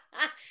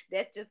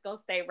 That's just gonna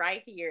stay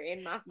right here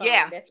in my phone.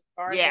 Yeah. That's as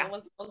far as Yeah. it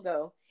was gonna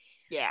go.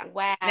 Yeah.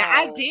 Wow. Now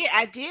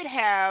I did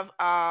have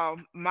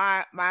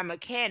my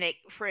mechanic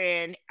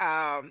friend.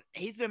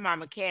 He's been my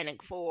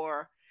mechanic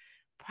for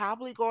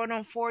probably going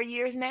on 4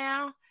 years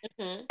now.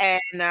 Mhm.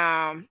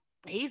 And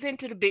he's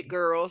into the big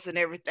girls and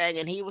everything.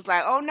 And he was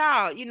like, "Oh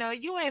no,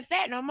 you ain't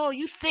fat no more.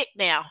 You thick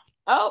now."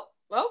 Oh,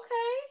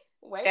 okay.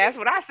 Wait. That's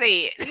what I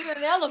said. You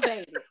done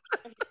elevated.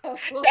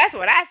 That's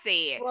what I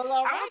said. Well,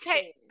 all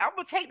right I'm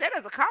gonna take that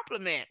as a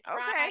compliment.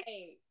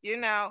 Okay.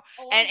 Right.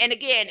 And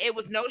again, it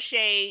was no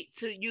shade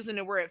to using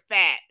the word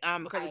fat.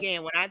 Because Right.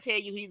 again, when I tell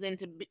you he's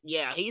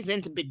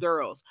into big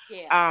girls.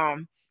 Yeah.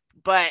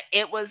 But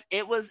it was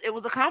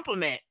a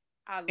compliment.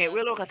 It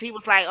really, because he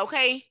was like,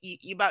 "Okay,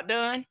 you about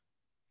done?"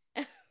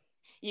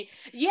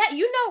 Yeah,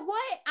 you know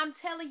what? I'm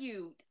telling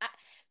you,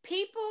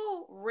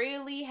 people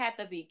really have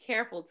to be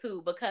careful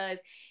too, because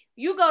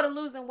you go to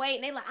losing weight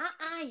and they like,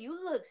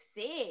 you look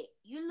sick.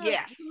 You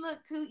look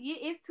too.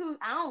 It's too.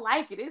 I don't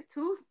like it. It's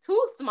too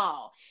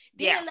small.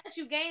 Then let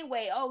you gain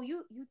weight. Oh,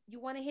 you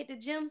want to hit the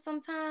gym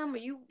sometime, or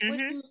you're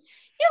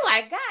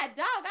like, God,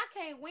 dog, I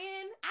can't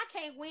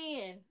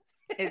win.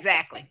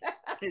 Exactly.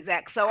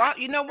 So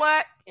you know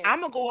what?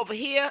 I'm gonna go over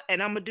here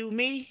and I'm gonna do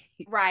me.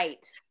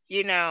 Right.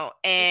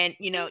 And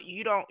you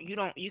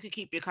can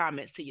keep your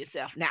comments to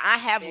yourself. Now I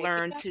have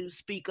learned to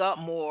speak up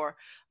more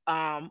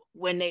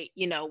when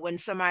when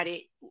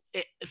somebody,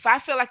 if I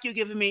feel like you're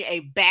giving me a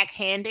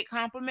backhanded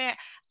compliment,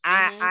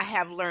 I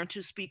have learned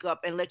to speak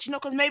up and let you know,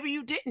 because maybe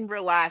you didn't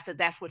realize that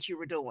that's what you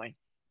were doing.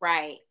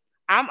 Right.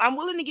 I'm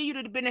willing to give you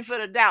the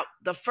benefit of the doubt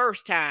the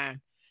first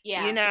time.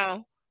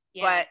 Yeah.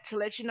 But to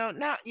let you know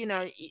now,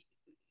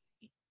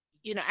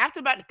 after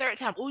about the third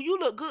time, oh, you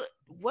look good.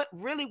 What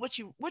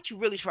you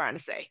really trying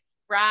to say?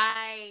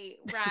 Right.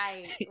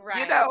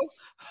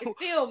 It's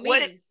still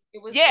me.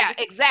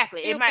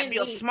 Exactly. It might be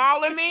a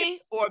smaller me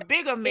or a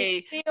bigger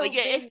me, but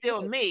it's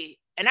still me.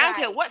 And I don't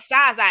care what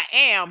size I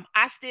am.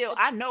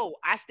 I know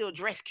I still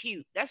dress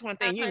cute. That's one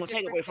thing you ain't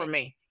gonna take away from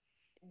me.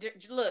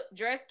 Look,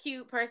 dress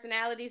cute,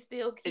 personality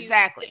still cute.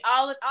 Exactly.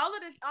 All of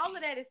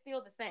that is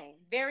still the same.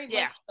 Very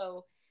much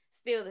so,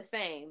 still the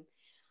same.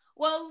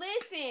 Well,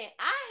 listen,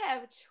 I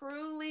have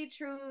truly,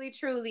 truly,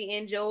 truly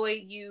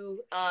enjoyed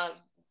you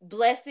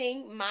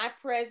blessing my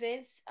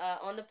presence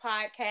on the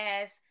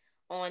podcast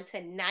on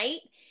tonight.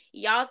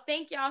 Y'all,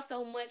 thank y'all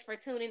so much for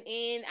tuning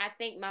in. I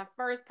think my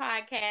first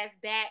podcast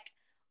back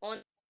on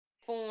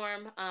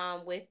form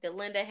with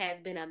Delinda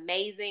has been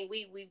amazing.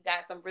 We've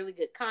got some really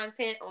good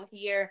content on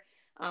here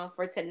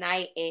for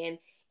tonight, and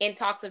in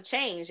talks of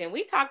change. And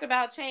we talked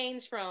about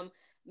change from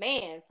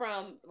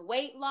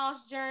weight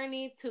loss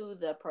journey to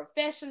the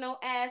professional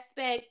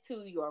aspect to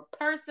your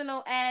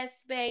personal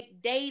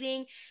aspect,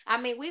 dating.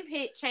 I mean, we've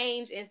hit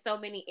change in so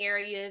many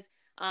areas.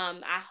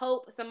 I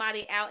hope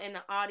somebody out in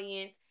the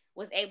audience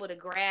was able to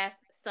grasp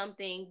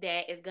something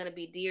that is going to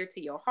be dear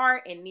to your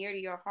heart and near to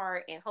your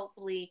heart. And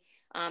hopefully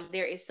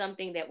there is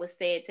something that was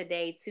said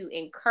today to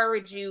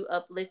encourage you,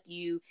 uplift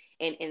you,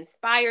 and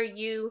inspire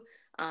you.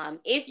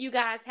 If you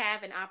guys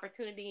have an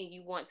opportunity and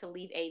you want to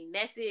leave a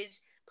message,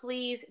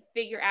 please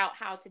figure out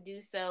how to do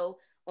so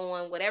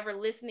on whatever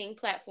listening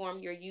platform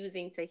you're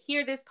using to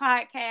hear this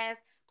podcast.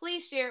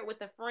 Please share it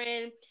with a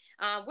friend.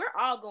 We're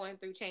all going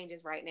through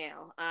changes right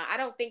now. I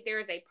don't think there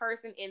is a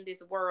person in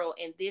this world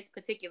in this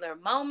particular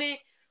moment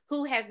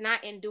who has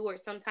not endured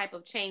some type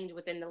of change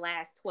within the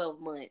last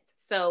 12 months.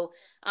 So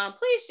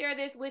please share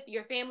this with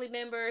your family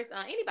members,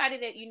 anybody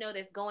that you know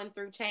that's going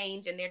through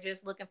change and they're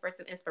just looking for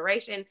some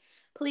inspiration.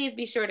 Please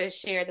be sure to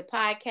share the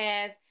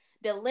podcast.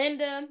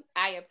 Delinda,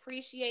 I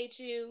appreciate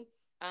you,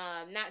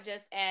 not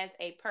just as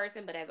a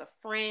person, but as a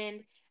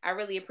friend. I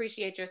really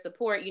appreciate your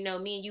support. You know,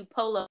 me and you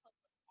polo,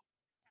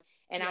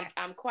 and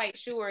I'm quite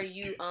sure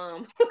you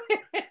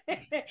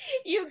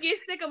you get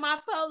sick of my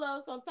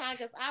polo sometimes,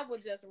 because I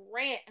would just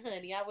rant,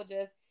 honey. I would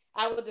just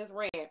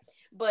rant.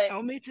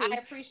 But me too. I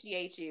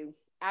appreciate you.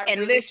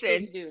 And really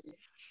listen, do.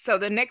 So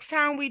the next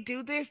time we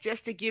do this,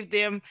 just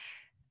to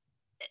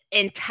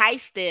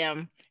entice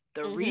them,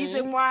 the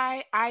reason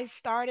why I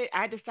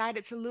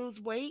decided to lose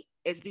weight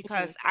is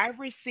because I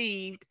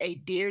received a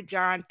Dear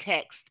John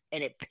text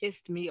and it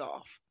pissed me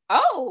off.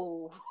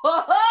 Oh,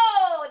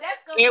 that's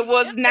good. It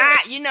was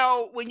not,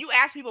 when you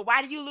ask people,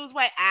 why did you lose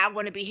weight? I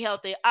want to be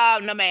healthy. Oh,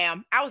 no,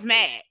 ma'am. I was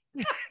mad.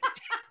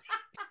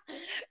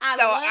 I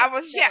So love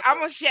I'm it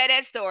gonna share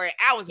that story.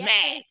 I was though.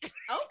 mad. Yes.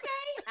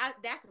 Okay.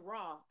 That's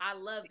raw. I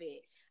love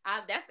it.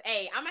 That's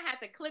I'm gonna have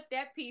to clip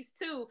that piece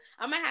too.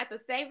 I'm gonna have to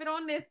save it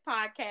on this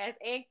podcast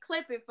and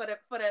clip it for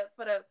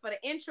the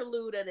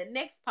interlude of the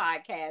next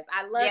podcast.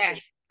 I love Yes.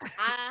 it.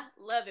 I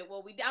love it.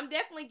 Well, I'm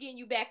definitely getting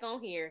you back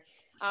on here.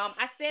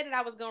 I said that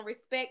I was gonna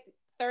respect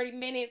 30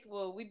 minutes.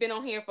 Well, we've been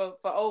on here for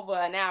over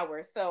an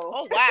hour. So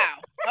Oh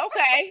wow.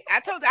 Okay. I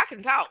told you I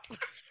can talk.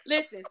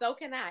 listen, so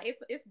can I.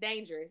 It's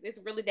dangerous. It's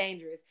really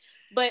dangerous.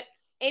 But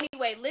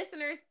anyway,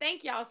 listeners,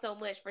 thank y'all so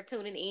much for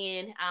tuning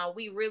in.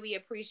 We really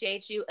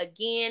appreciate you.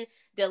 Again,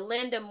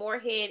 Delinda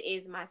Moorhead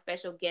is my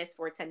special guest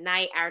for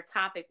tonight. Our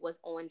topic was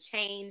on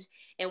change,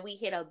 and we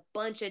hit a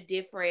bunch of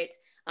different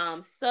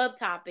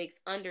subtopics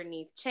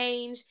underneath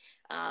change.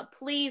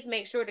 Please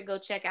make sure to go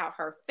check out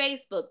her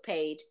Facebook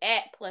page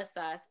at Plus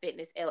Size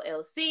Fitness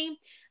LLC.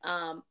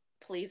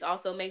 Please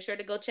also make sure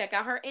to go check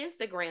out her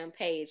Instagram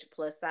page,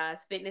 Plus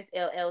Size Fitness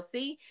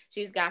LLC.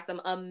 She's got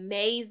some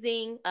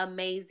amazing,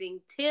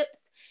 amazing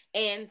tips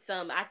and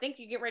I think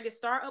you get ready to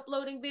start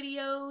uploading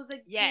videos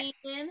Yes.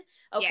 again.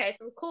 Yes. Okay,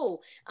 so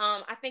cool.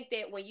 I think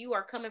that when you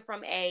are coming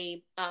from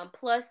a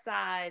plus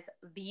size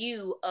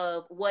view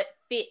of what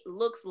fit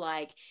looks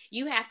like,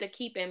 you have to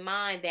keep in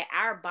mind that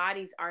our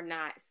bodies are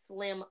not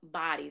slim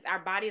bodies. Our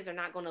bodies are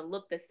not going to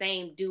look the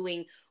same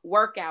doing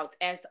workouts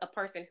as a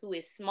person who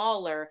is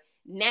smaller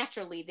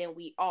naturally than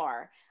we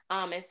are.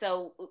 And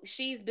so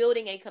she's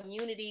building a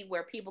community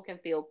where people can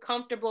feel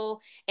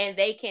comfortable and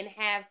they can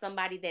have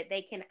somebody that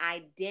they can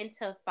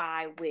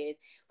identify with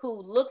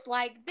who looks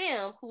like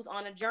them, who's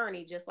on a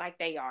journey just like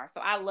they are.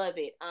 So I love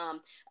it.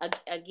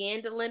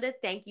 Again, Delinda,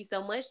 thank you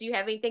so much. Do you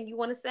have anything you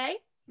want to say?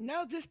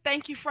 No, just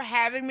thank you for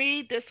having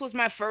me. This was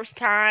my first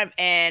time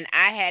and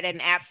I had an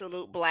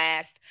absolute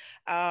blast.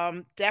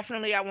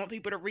 Definitely, I want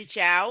people to reach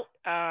out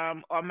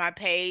on my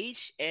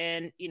page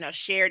and,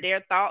 share their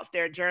thoughts,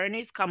 their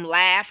journeys, come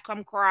laugh,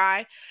 come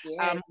cry.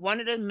 Yes. One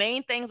of the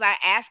main things I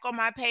ask on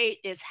my page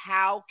is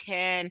how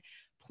can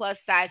plus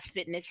size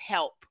fitness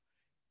help?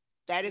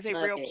 That is a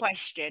Love real it.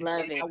 question and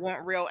Love it. I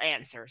want real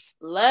answers.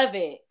 Love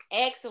it.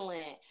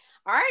 Excellent.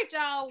 All right,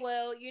 y'all.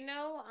 Well,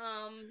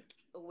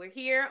 we're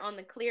here on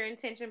the Clear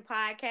Intention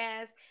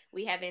podcast.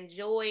 We have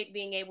enjoyed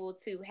being able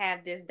to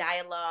have this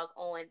dialogue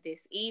on this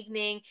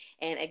evening.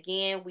 And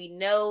again, we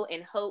know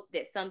and hope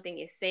that something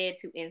is said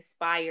to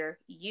inspire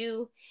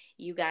you.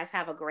 You guys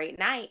have a great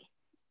night.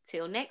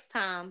 Till next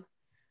time.